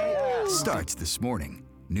hump day. Starts this morning.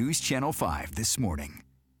 News Channel 5 this morning.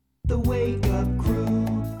 The Wake Up Crew,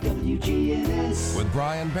 WGNS. With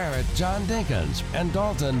Brian Barrett, John Dinkins, and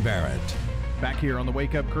Dalton Barrett. Back here on the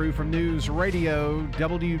Wake Up Crew from News Radio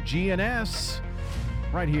WGNS,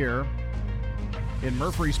 right here in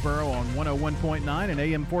Murfreesboro on 101.9 and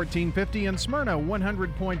AM 1450 and Smyrna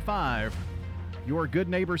 100.5. Your good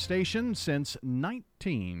neighbor station since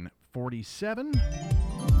 1947.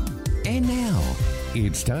 And now,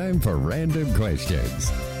 it's time for Random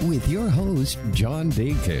Questions with your host, John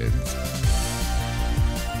Dinkins.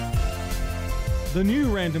 The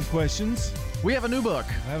new Random Questions. We have a new book.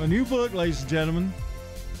 I have a new book, ladies and gentlemen.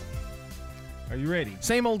 Are you ready?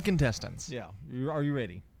 Same old contestants. Yeah. Are you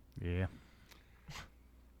ready? Yeah.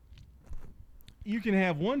 You can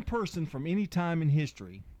have one person from any time in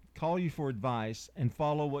history call you for advice and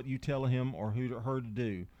follow what you tell him or her to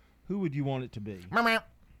do. Who would you want it to be?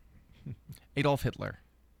 Adolf Hitler.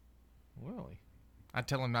 Really? I'd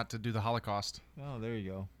tell him not to do the Holocaust. Oh, there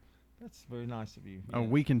you go. That's very nice of you. Oh,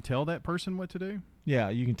 we can tell that person what to do? Yeah,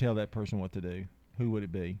 you can tell that person what to do. Who would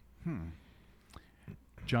it be?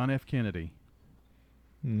 John F. Kennedy.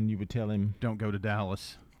 And you would tell him, don't go to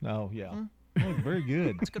Dallas. Oh, yeah. Oh, very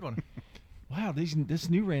good. That's a good one. Wow, this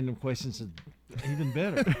new Random Questions is even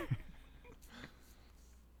better.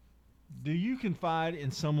 Do you confide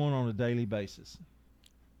in someone on a daily basis?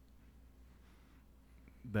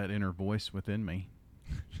 That inner voice within me.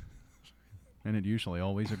 And it usually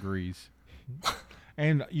always agrees.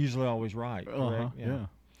 And usually always right. Correct? Yeah.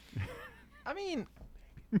 I mean,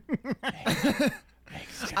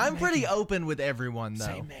 I'm pretty open with everyone, though.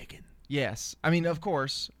 Say Megan. Yes. I mean, of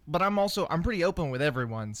course. But I'm pretty open with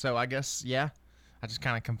everyone. So I guess, yeah, I just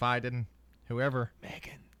kind of confide in whoever.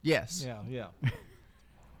 Megan. Yes. Yeah.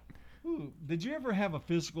 Ooh, did you ever have a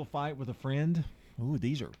physical fight with a friend? Ooh,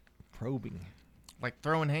 these are probing. Like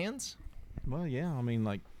throwing hands? Well, yeah. I mean,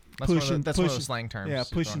 like that's pushing. One of the slang terms. Yeah,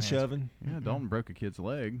 pushing, shoving. Yeah, Dalton broke a kid's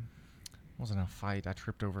leg. Wasn't a fight. I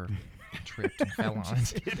tripped and fell on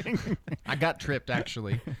it. I got tripped,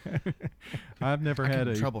 actually. I've never had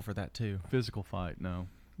a trouble for that too. Physical fight. No.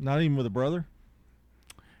 Not even with a brother.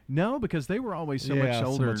 No, because they were always so much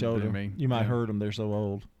older than me. You might hurt them. They're so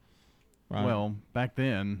old. Right. Well, back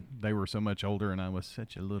then they were so much older, and I was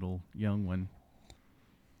such a little young one.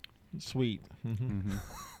 Sweet.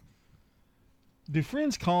 Do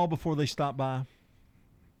friends call before they stop by?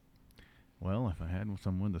 Well, if I had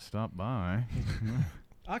someone to stop by.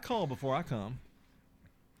 I call before I come.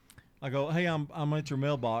 I go, hey, I'm at your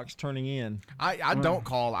mailbox turning in. I don't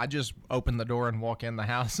call. I just open the door and walk in the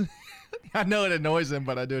house. I know it annoys them,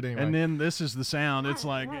 but I do it anyway. And then this is the sound. It's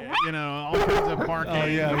like, all kinds of barking. Oh,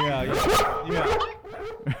 yeah.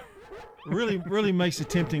 Really makes it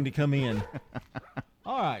tempting to come in.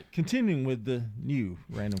 All right, continuing with the new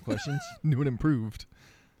Random Questions. New and improved.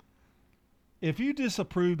 If you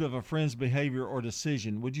disapproved of a friend's behavior or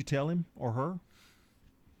decision, would you tell him or her?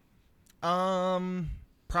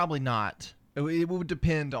 Probably not. It would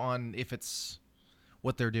depend on if it's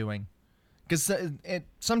what they're doing. Because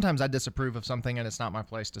sometimes I disapprove of something and it's not my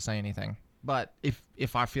place to say anything. But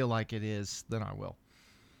if I feel like it is, then I will.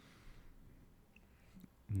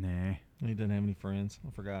 Nah. He doesn't have any friends.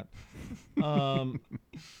 I forgot.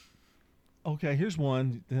 Okay, here's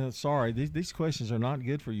one. Sorry, these questions are not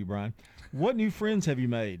good for you, Brian. What new friends have you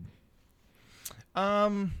made? I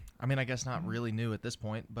mean, I guess not really new at this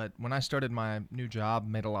point, but when I started my new job,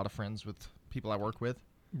 made a lot of friends with people I work with.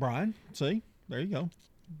 Brian, see? There you go.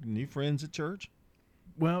 New friends at church?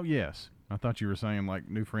 Well, yes. I thought you were saying, like,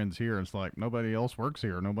 new friends here. It's like nobody else works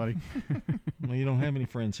here. Nobody. Well, you don't have any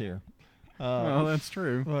friends here. Well, that's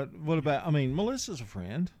true. But what about, I mean, Melissa's a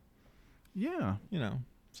friend. Yeah. You know,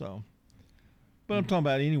 so. But I'm talking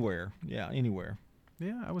about anywhere. Yeah, anywhere.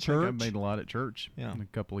 Yeah, I would Church? think I've made a lot at church. Yeah. In a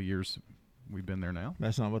couple of years we've been there now.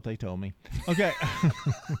 That's not what they told me. Okay.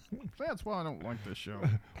 That's why I don't like this show.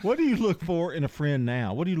 What do you look for in a friend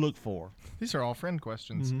now? What do you look for? These are all friend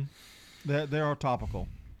questions. They are topical.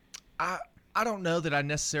 I don't know that I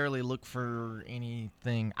necessarily look for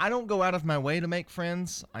anything. I don't go out of my way to make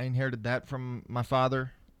friends. I inherited that from my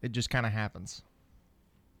father. It just kind of happens.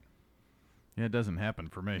 Yeah, it doesn't happen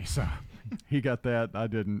for me. So he got that. I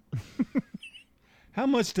didn't. How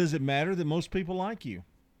much does it matter that most people like you?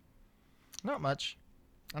 Not much.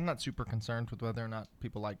 I'm not super concerned with whether or not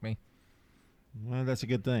people like me. Well, that's a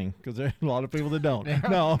good thing because there are a lot of people that don't. Yeah.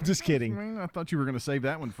 No, I'm just kidding. I mean, I thought you were going to save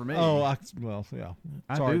that one for me. Oh, well, yeah.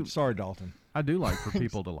 Sorry, Dalton. I do like for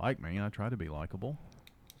people to like me. I try to be likable.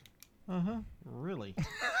 Really?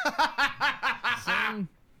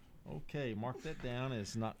 Okay, mark that down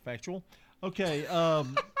as not factual. Okay.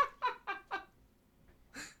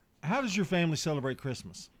 How does your family celebrate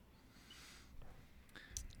Christmas?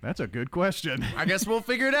 That's a good question. I guess we'll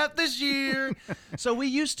figure it out this year. So we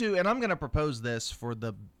used to, and I'm going to propose this for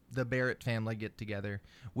the Barrett family get-together.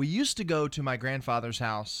 We used to go to my grandfather's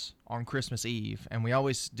house on Christmas Eve, and we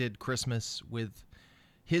always did Christmas with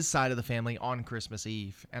his side of the family on Christmas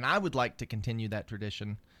Eve. And I would like to continue that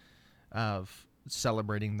tradition of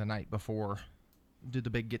celebrating the night before, do the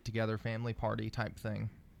big get-together family party type thing.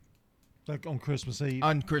 Like on Christmas Eve?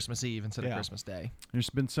 On Christmas Eve instead of Christmas Day. There's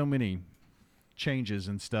been so many changes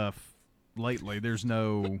and stuff lately. There's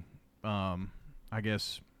no, I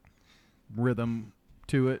guess, rhythm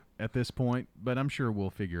to it at this point, but I'm sure we'll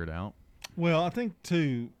figure it out. Well, I think,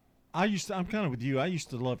 too, I'm kind of with you. I used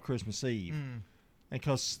to love Christmas Eve.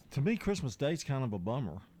 Because to me, Christmas Day's kind of a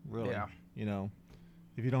bummer, really. Yeah. You know,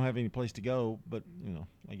 if you don't have any place to go, but, you know,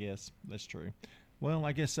 I guess that's true. Well,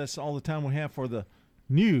 I guess that's all the time we have for the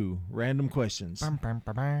new random questions.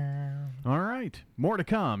 All right. More to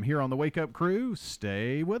come here on the Wake Up Crew.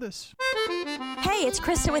 Stay with us. Hey, it's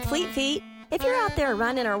Krista with Fleet Feet. If you're out there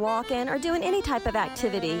running or walking or doing any type of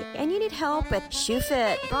activity and you need help with shoe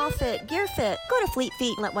fit, bra fit, gear fit, go to Fleet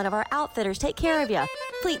Feet and let one of our outfitters take care of you.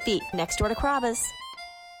 Fleet Feet, next door to Carrabba's.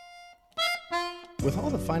 With all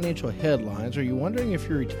the financial headlines, are you wondering if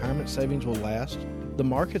your retirement savings will last? The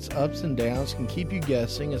market's ups and downs can keep you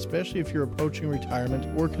guessing, especially if you're approaching retirement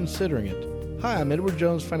or considering it. Hi, I'm Edward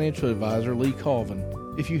Jones Financial Advisor Lee Colvin.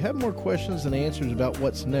 If you have more questions than answers about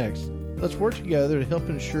what's next, let's work together to help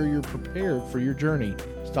ensure you're prepared for your journey.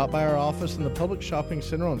 Stop by our office in the Public Shopping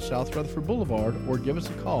Center on South Rutherford Boulevard or give us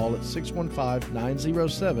a call at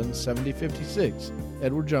 615-907-7056.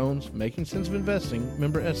 Edward Jones, Making Sense of Investing,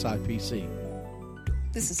 member SIPC.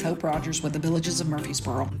 This is Hope Rogers with the Villages of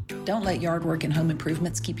Murfreesboro. Don't let yard work and home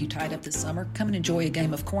improvements keep you tied up this summer. Come and enjoy a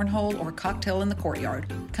game of cornhole or a cocktail in the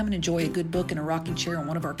courtyard. Come and enjoy a good book and a rocking chair on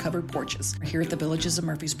one of our covered porches. We're here at the Villages of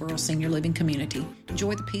Murfreesboro Senior Living Community.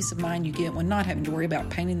 Enjoy the peace of mind you get when not having to worry about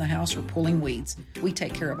painting the house or pulling weeds. We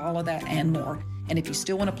take care of all of that and more. And if you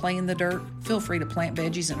still want to play in the dirt, feel free to plant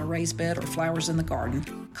veggies in a raised bed or flowers in the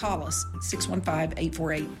garden. Call us at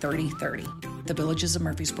 615-848-3030. The Villages of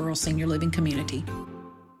Murfreesboro Senior Living Community.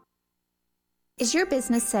 Is your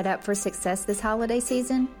business set up for success this holiday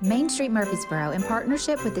season? Main Street Murfreesboro, in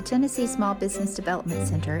partnership with the Tennessee Small Business Development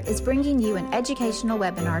Center, is bringing you an educational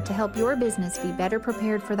webinar to help your business be better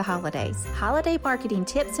prepared for the holidays. Holiday Marketing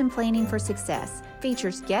Tips and Planning for Success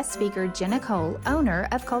features guest speaker Jenna Cole, owner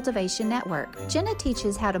of Cultivation Network. Jenna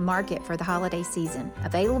teaches how to market for the holiday season.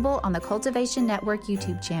 Available on the Cultivation Network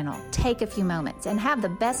YouTube channel. Take a few moments and have the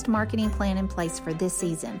best marketing plan in place for this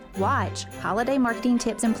season. Watch Holiday Marketing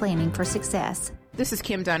Tips and Planning for Success. This is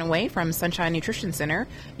Kim Dunaway from Sunshine Nutrition Center.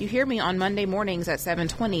 You hear me on Monday mornings at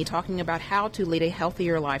 7:20 talking about how to lead a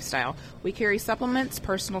healthier lifestyle. We carry supplements,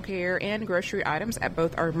 personal care, and grocery items at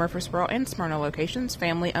both our Murfreesboro and Smyrna locations,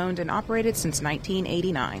 family owned and operated since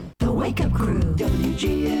 1989. The Wake Up Crew,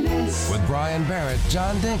 WGNS. With Brian Barrett,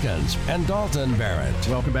 John Dinkins, and Dalton Barrett.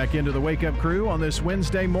 Welcome back into the Wake Up Crew on this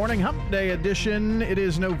Wednesday morning Hump Day edition. It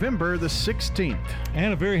is November the 16th.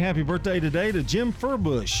 And a very happy birthday today to Jim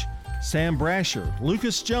Furbush, Sam Brasher,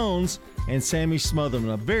 Lucas Jones, and Sammy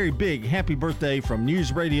Smotherman. A very big happy birthday from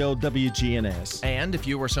News Radio WGNS. And if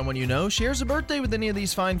you or someone you know shares a birthday with any of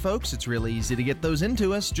these fine folks, it's really easy to get those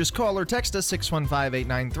into us. Just call or text us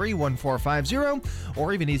 615-893-1450,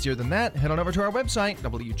 or even easier than that, head on over to our website,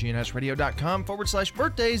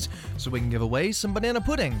 WGNSradio.com/birthdays, so we can give away some banana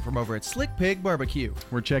pudding from over at Slick Pig Barbecue.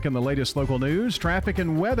 We're checking the latest local news, traffic,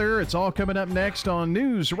 and weather. It's all coming up next on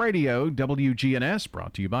News Radio WGNS,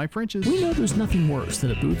 brought to you by French's. We know there's nothing worse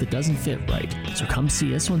than a boot that doesn't fit right, so come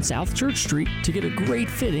see us on South Church Street to get a great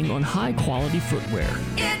fitting on high-quality footwear.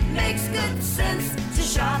 It makes good sense to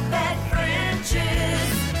shop at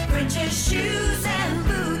French's. French's Shoes and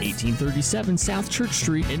Boots. 1837 South Church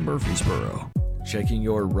Street in Murfreesboro. Checking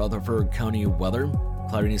your Rutherford County weather.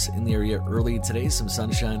 Cloudiness in the area early today, some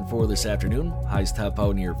sunshine for this afternoon. Highs top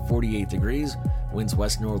out near 48 degrees. Winds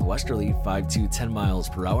west-northwesterly 5 to 10 miles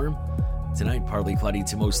per hour. Tonight, partly cloudy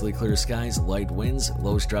to mostly clear skies, light winds,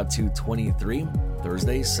 lows drop to 23.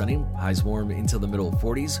 Thursday, sunny, highs warm into the middle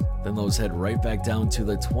 40s. Then lows head right back down to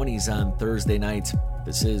the 20s on Thursday night.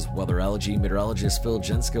 This is weatherology meteorologist Phil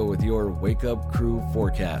Jensko with your Wake Up Crew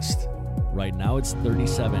forecast. Right now, it's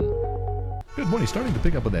 37. Good morning. Starting to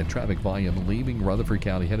pick up with that traffic volume leaving Rutherford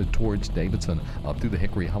County, headed towards Davidson, up through the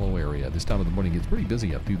Hickory Hollow area. This time of the morning, it's pretty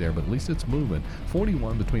busy up through there, but at least it's moving.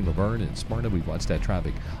 41 between Laverne and Smyrna. We've watched that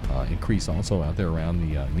traffic increase also out there around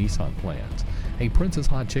the Nissan plants. Hey, Princess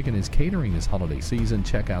Hot Chicken is catering this holiday season.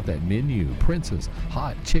 Check out that menu,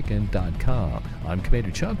 princesshotchicken.com. I'm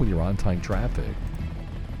Commander Chuck with your on-time traffic.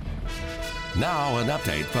 Now an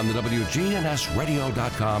update from the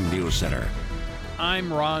WGNSradio.com News Center.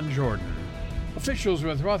 I'm Ron Jordan. Officials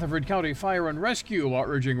with Rutherford County Fire and Rescue are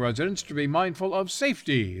urging residents to be mindful of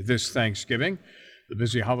safety this Thanksgiving. The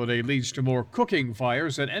busy holiday leads to more cooking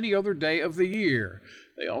fires than any other day of the year.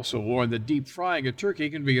 They also warn that deep frying a turkey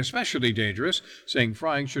can be especially dangerous, saying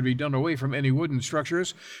frying should be done away from any wooden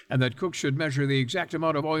structures, and that cooks should measure the exact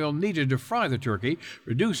amount of oil needed to fry the turkey,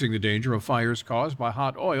 reducing the danger of fires caused by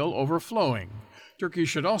hot oil overflowing. Turkey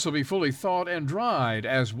should also be fully thawed and dried,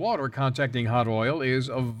 as water contacting hot oil is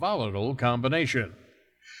a volatile combination.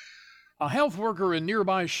 A health worker in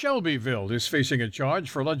nearby Shelbyville is facing a charge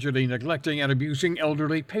for allegedly neglecting and abusing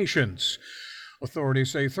elderly patients.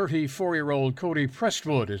 Authorities say 34-year-old Cody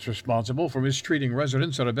Prestwood is responsible for mistreating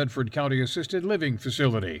residents at a Bedford County assisted living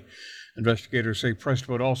facility. Investigators say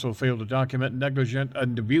Prestwood also failed to document negligent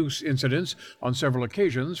and abuse incidents on several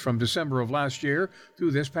occasions from December of last year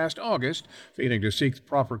through this past August, failing to seek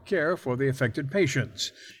proper care for the affected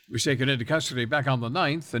patients. He was taken into custody back on the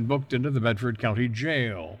 9th and booked into the Bedford County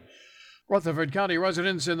Jail. Rutherford County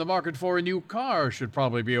residents in the market for a new car should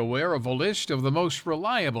probably be aware of a list of the most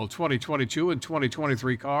reliable 2022 and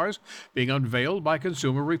 2023 cars being unveiled by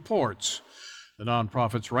Consumer Reports. The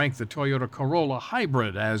nonprofits rank the Toyota Corolla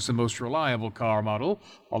Hybrid as the most reliable car model,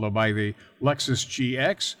 followed by the Lexus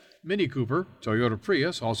GX, Mini Cooper, Toyota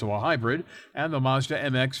Prius, also a hybrid, and the Mazda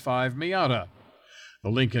MX-5 Miata. The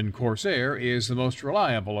Lincoln Corsair is the most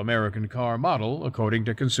reliable American car model, according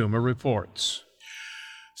to Consumer Reports.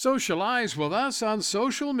 Socialize with us on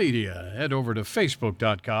social media. Head over to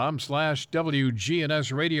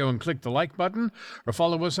facebook.com/WGNS Radio and click the like button, or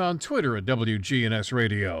follow us on Twitter at WGNS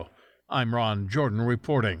Radio. I'm Ron Jordan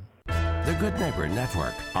reporting. The Good Neighbor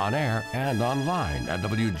Network, on air and online at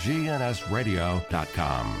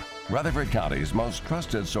WGNSradio.com. Rutherford County's most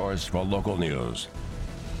trusted source for local news.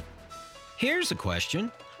 Here's a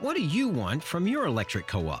question. What do you want from your electric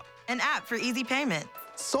co-op? An app for easy payment.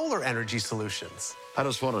 Solar energy solutions. I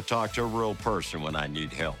just want to talk to a real person when I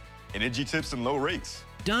need help. Energy tips and low rates.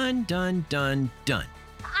 Done, done, done, done.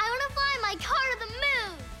 I want to fly my car to the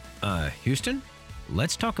moon. Houston,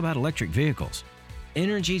 let's talk about electric vehicles.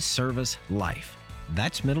 Energy Service Life.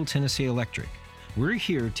 That's Middle Tennessee Electric. We're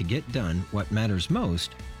here to get done what matters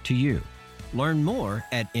most to you. Learn more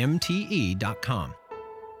at mte.com.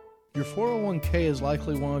 Your 401k is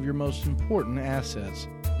likely one of your most important assets,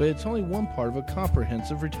 but it's only one part of a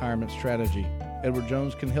comprehensive retirement strategy. Edward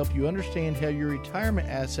Jones can help you understand how your retirement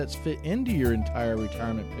assets fit into your entire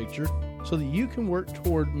retirement picture so that you can work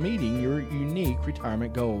toward meeting your unique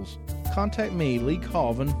retirement goals. Contact me, Lee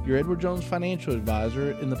Colvin, your Edward Jones financial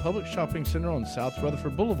advisor in the Public Shopping Center on South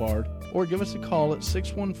Rutherford Boulevard, or give us a call at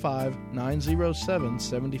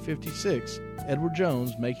 615-907-7056. Edward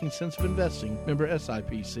Jones, Making Sense of Investing, member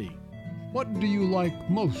SIPC. What do you like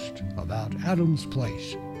most about Adams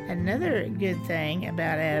Place? Another good thing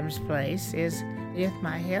about Adams Place is if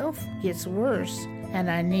my health gets worse and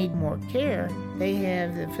I need more care, they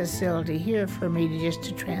have the facility here for me to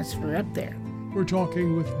transfer up there. We're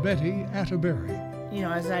talking with Betty Atterbury. You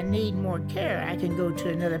know, as I need more care, I can go to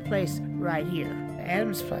another place right here,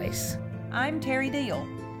 Adams Place. I'm Terry Deal.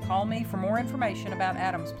 Call me for more information about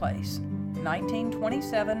Adams Place,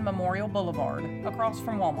 1927 Memorial Boulevard, across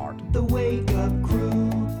from Walmart. The Wake Up Crew,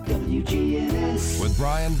 WGNS. With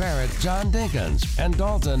Brian Barrett, John Dinkins, and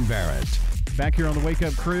Dalton Barrett. Back here on the Wake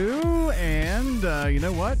Up Crew, and you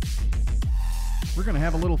know what? We're going to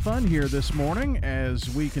have a little fun here this morning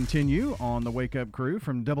as we continue on the Wake Up Crew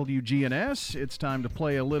from WGNS. It's time to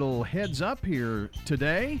play a little heads up here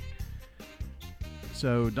today.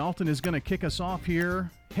 So Dalton is going to kick us off here.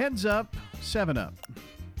 Heads up, 7-Up.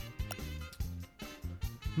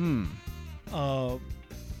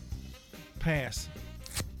 Pass.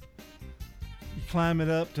 You climb it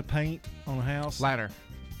up to paint on a house. Ladder.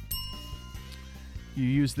 You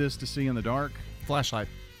use this to see in the dark? Flashlight.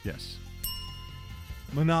 Yes.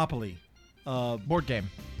 Monopoly. Board game.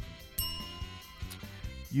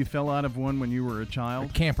 You fell out of one when you were a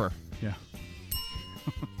child? Camper. Yeah.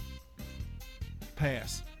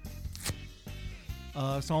 Pass.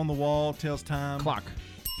 It's on the wall, tells time. Clock.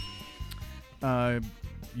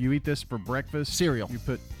 You eat this for breakfast? Cereal. You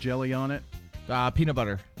put jelly on it? Peanut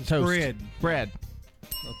butter. Toast. Bread.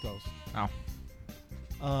 Not toast.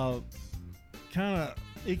 Oh. Kind of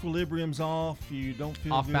equilibrium's off. You don't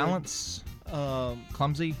feel Off good. balance.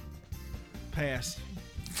 Clumsy. Pass.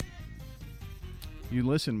 You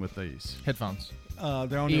listen with these. Headphones.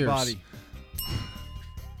 They're on Ears. your body.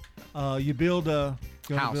 You build a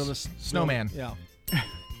house. Build a Snowman. Yeah.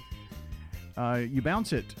 You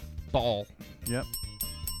bounce it. Ball. Yep.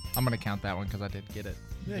 I'm going to count that one because I did get it.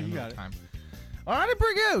 Yeah, you got it. Time. All right,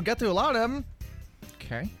 pretty good. Got through a lot of them.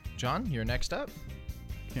 Okay. John, you're next up.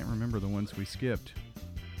 Can't remember the ones we skipped.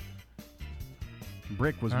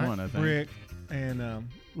 Brick was All right. one, I think. Brick and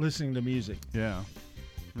listening to music. Yeah.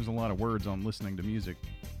 There's a lot of words on listening to music.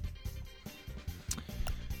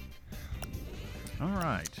 All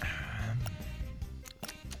right.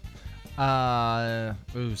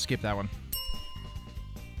 Skip that one.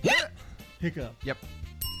 Hiccup. Yep.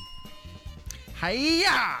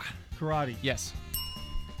 Hiya! Karate. Yes.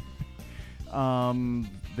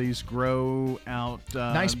 These grow out.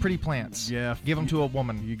 Nice, pretty plants. Yeah. Give them to a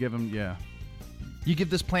woman. You give them, yeah. You give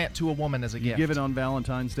this plant to a woman as a You gift. give it on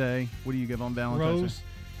Valentine's Day. What do you give on Valentine's Rose. Day?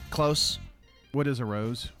 Close. What is a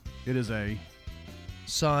rose? It is a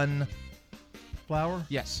Sun. Flower.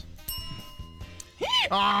 Yes.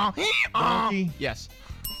 Donkey. Yes.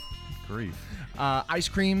 grief. Ice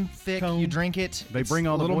cream, thick. Cone. You drink it. They it's bring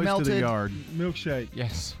all a the little boys melted. to the yard. Milkshake.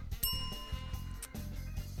 Yes.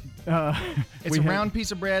 we It's a had- round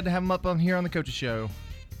piece of bread. Have them up on here on the Coaches Show.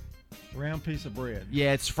 Round piece of bread.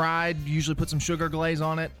 Yeah, it's fried. You usually put some sugar glaze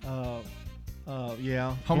on it.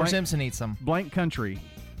 Yeah. Homer Blank- Simpson eats them. Blank Country.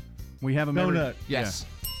 We have them every- Donut. Yes.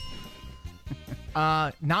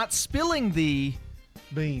 Not spilling the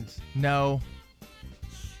Beans. no.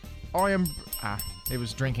 It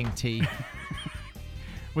was drinking tea.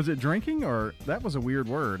 Was it drinking or that was a weird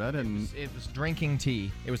word? I didn't. It was drinking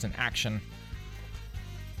tea. It was an action.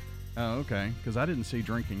 Oh, okay. Because I didn't see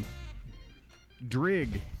drinking.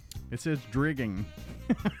 Drig. It says drigging.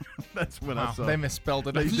 That's what I Wow, saw. they misspelled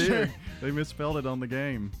it. They I'm did. sure. They misspelled it on the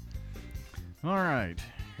game. All right.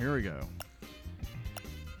 Here we go.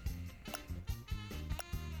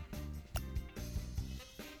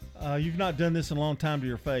 You've not done this in a long time to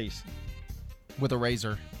your face. With a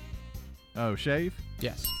razor. Oh, shave?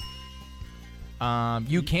 Yes.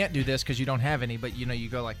 You can't do this because you don't have any, but you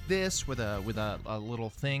go like this with a little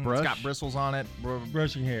thing Brush? that's got bristles on it.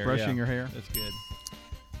 Brushing hair. Brushing yeah. your hair? That's good.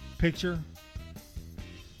 Picture.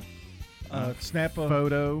 Snap a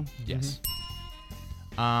Photo. Yes.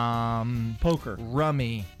 Poker.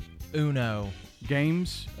 Rummy. Uno.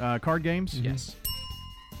 Games. Card games? Yes.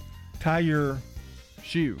 Tie your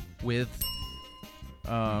Shoe. With.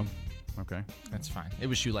 Okay. That's fine. It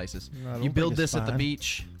was shoelaces. No, I don't You think build it's this at the fine.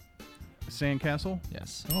 beach. Sandcastle?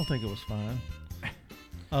 Yes. I don't think it was fine.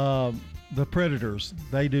 The Predators.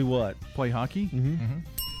 They do what? Play hockey?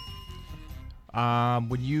 Mm-hmm.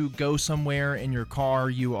 When you go somewhere in your car,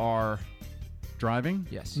 you are. Driving?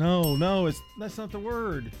 Yes. No, that's not the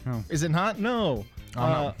word. Oh. Is it not? No.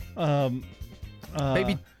 Oh,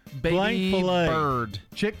 Baby blank fillet. bird.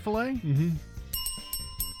 Chick-fil-A? Mm-hmm.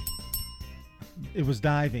 It was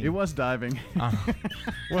diving. It was diving.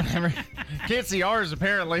 Whatever. Can't see ours,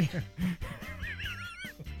 apparently.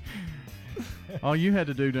 All you had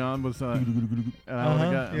to do, Don, was I would've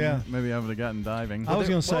gotten, yeah. maybe I would have gotten diving. I was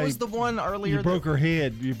going to say. What was the one earlier? You broke her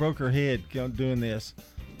head. You broke her head doing this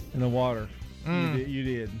in the water. You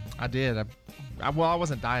did. I did. I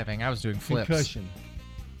wasn't diving. I was doing flips. Concussion.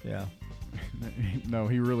 Yeah. No,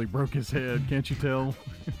 he really broke his head. Can't you tell?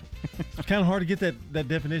 It's kind of hard to get that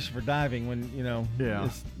definition for diving when, Yeah.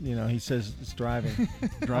 he says it's driving.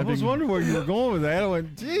 Driving. I was wondering where you were going with that. I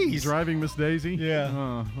went, geez. Driving Miss Daisy?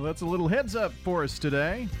 Yeah. Well, that's a little heads up for us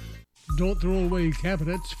today. Don't throw away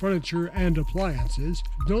cabinets, furniture, and appliances.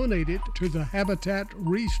 Donate it to the Habitat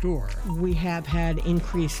Restore. We have had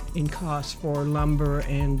increase in costs for lumber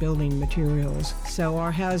and building materials, so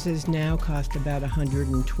our houses now cost about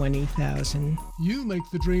 $120,000. You make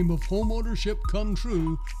the dream of homeownership come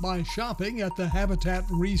true by shopping at the Habitat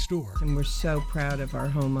Restore. And we're so proud of our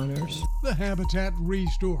homeowners. The Habitat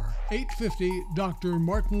Restore, 850 Dr.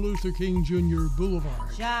 Martin Luther King Jr.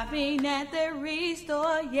 Boulevard. Shopping at the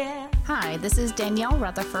Restore, yeah. Hi, this is Danielle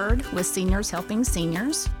Rutherford with Seniors Helping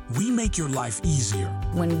Seniors. We make your life easier.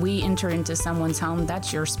 When we enter into someone's home,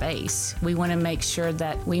 that's your space. We want to make sure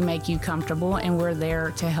that we make you comfortable and we're there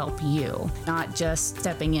to help you, not just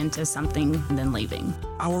stepping into something and then leaving.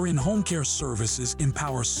 Our in-home care services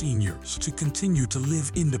empower seniors to continue to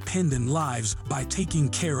live independent lives by taking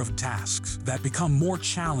care of tasks that become more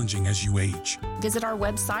challenging as you age. Visit our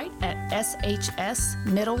website at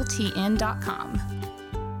shsmiddletn.com.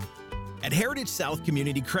 At Heritage South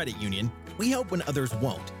Community Credit Union, we help when others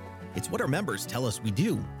won't. It's what our members tell us we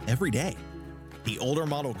do every day. The older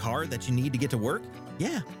model car that you need to get to work?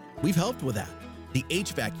 Yeah, we've helped with that. The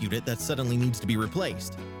HVAC unit that suddenly needs to be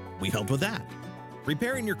replaced? We've helped with that.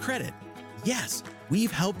 Repairing your credit? Yes,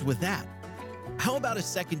 we've helped with that. How about a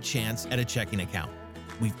second chance at a checking account?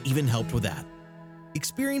 We've even helped with that.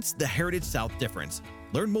 Experience the Heritage South difference.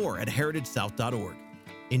 Learn more at heritagesouth.org.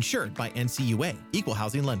 Insured by NCUA, Equal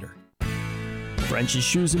Housing Lender. French's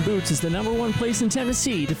Shoes and Boots is the #1 place in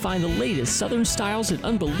Tennessee to find the latest Southern styles at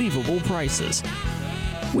unbelievable prices.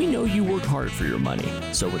 We know you work hard for your money,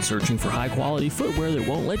 so when searching for high-quality footwear that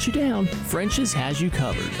won't let you down, French's has you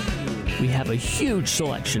covered. We have a huge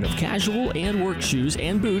selection of casual and work shoes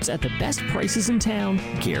and boots at the best prices in town,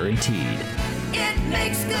 guaranteed. It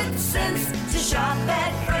makes good sense to shop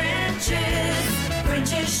at French's.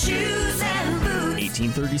 French's Shoes and Boots.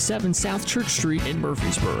 1837 South Church Street in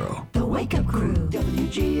Murfreesboro. The Wake Up Crew,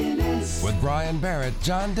 WGNS. With Brian Barrett,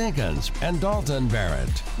 John Dinkins, and Dalton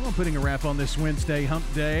Barrett. Well, putting a wrap on this Wednesday hump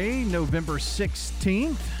day, November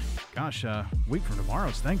 16th. Gosh, a week from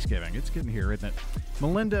tomorrow's Thanksgiving. It's getting here, isn't it?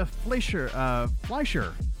 Melinda Fleischer,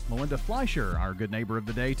 Melinda Fleischer, our good neighbor of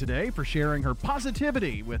the day today, for sharing her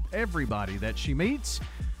positivity with everybody that she meets.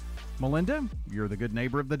 Melinda, you're the good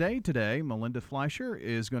neighbor of the day today. Melinda Fleischer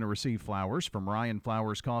is going to receive flowers from Ryan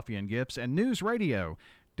Flowers Coffee and Gifts and News Radio,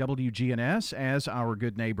 WGNS, as our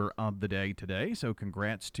good neighbor of the day today. So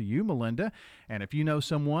congrats to you, Melinda. And if you know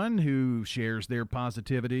someone who shares their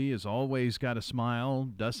positivity, has always got a smile,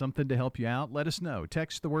 does something to help you out, let us know.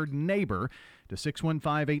 Text the word neighbor to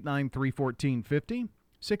 615-893-1450.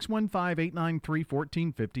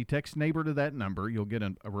 615-893-1450. Text neighbor to that number. You'll get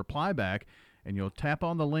a reply back, and you'll tap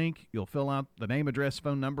on the link. You'll fill out the name, address,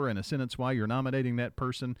 phone number, and a sentence why you're nominating that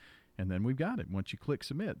person, and then we've got it once you click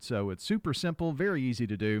submit. So it's super simple, very easy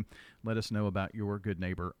to do. Let us know about your good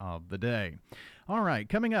neighbor of the day. All right,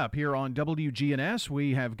 coming up here on WGNS,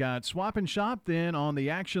 we have got Swap and Shop. Then on the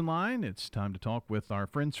action line, it's time to talk with our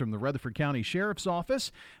friends from the Rutherford County Sheriff's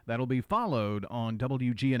Office. That'll be followed on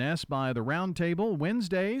WGNS by the Roundtable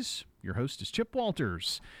Wednesdays. Your host is Chip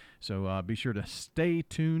Walters. So be sure to stay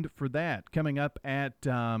tuned for that. Coming up at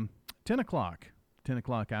 10 o'clock. 10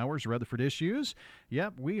 o'clock hours, Rutherford Issues.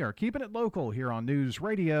 Yep, we are keeping it local here on News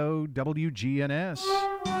Radio WGNS.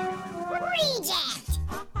 Reject!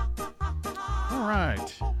 All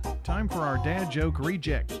right, time for our dad joke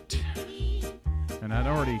reject. And I'd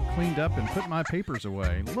already cleaned up and put my papers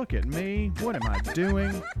away. Look at me. What am I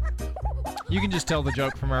doing? You can just tell the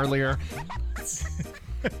joke from earlier.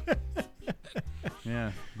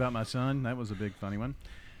 Yeah, about my son. That was a big funny one.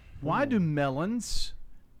 Why do melons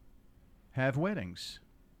have weddings?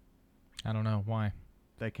 I don't know. Why?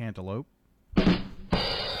 They can't elope. Reject!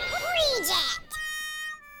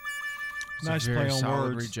 Nice play on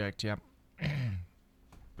words. Reject, yep.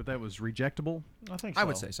 But that was rejectable? I think so. I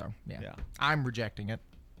would say so, yeah. I'm rejecting it.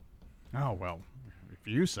 Oh, well, if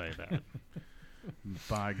you say that.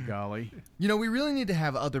 By golly. You know, we really need to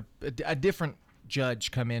have a different judge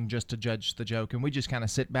come in just to judge the joke, and we just kind of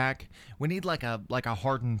sit back. We need like a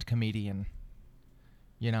hardened comedian.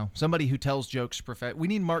 You know, somebody who tells jokes we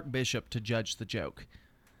need Mark Bishop to judge the joke.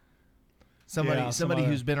 Somebody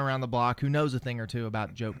who's been around the block, who knows a thing or two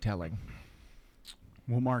about joke telling.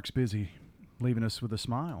 Well, Mark's busy leaving us with a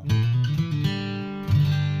smile.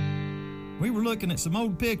 We were looking at some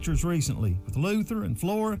old pictures recently with Luther and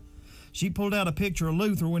Flora. She pulled out a picture of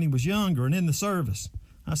Luther when he was younger and in the service.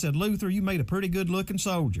 I said, Luther, you made a pretty good-looking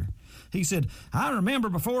soldier. He said, I remember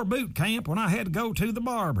before boot camp when I had to go to the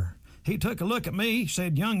barber. He took a look at me,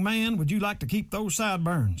 said, young man, would you like to keep those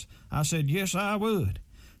sideburns? I said, yes, I would.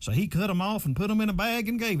 So he cut them off and put them in a bag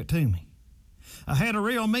and gave it to me. I had a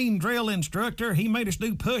real mean drill instructor. He made us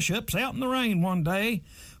do push-ups out in the rain one day.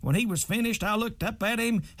 When he was finished, I looked up at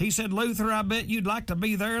him. He said, Luther, I bet you'd like to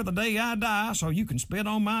be there the day I die so you can spit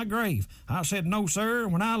on my grave. I said, no, sir.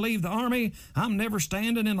 When I leave the Army, I'm never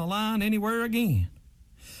standing in a line anywhere again.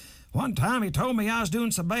 One time he told me I was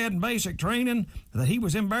doing so bad in basic training that he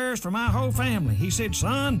was embarrassed for my whole family. He said,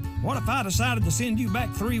 son, what if I decided to send you back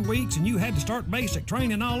 3 weeks and you had to start basic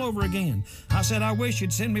training all over again? I said, I wish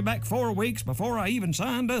you'd send me back 4 weeks before I even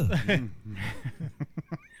signed up. Kind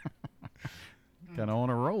of on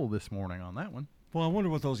a roll this morning on that one. Well, I wonder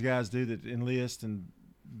what those guys do that enlist and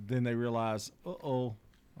then they realize, uh-oh,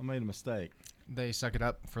 I made a mistake. They suck it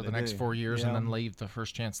up for the next 4 years and then leave the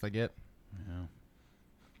first chance they get. Yeah.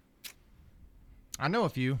 I know a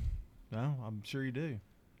few. No, I'm sure you do.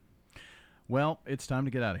 Well, it's time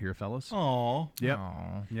to get out of here, fellas. Aw. Yep.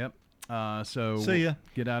 Aww. Yep. So see ya.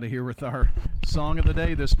 Get out of here with our song of the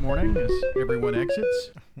day this morning as everyone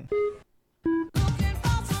exits.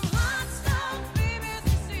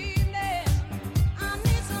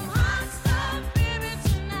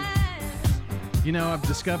 You know, I've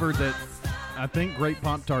discovered that I think grape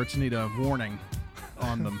Pop-Tarts need a warning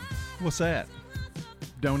on them. What's that?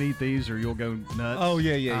 Don't eat these or you'll go nuts. Oh,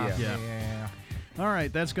 yeah. All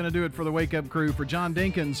right, that's going to do it for the Wake Up Crew. For John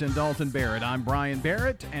Dinkins and Dalton Barrett, I'm Brian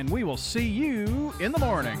Barrett, and we will see you in the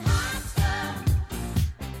morning.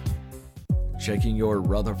 Checking your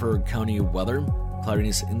Rutherford County weather.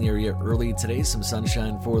 Cloudiness in the area early today, some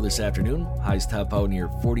sunshine for this afternoon. Highs top out near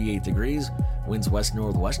 48 degrees. Winds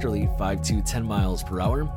west-northwesterly 5 to 10 miles per hour.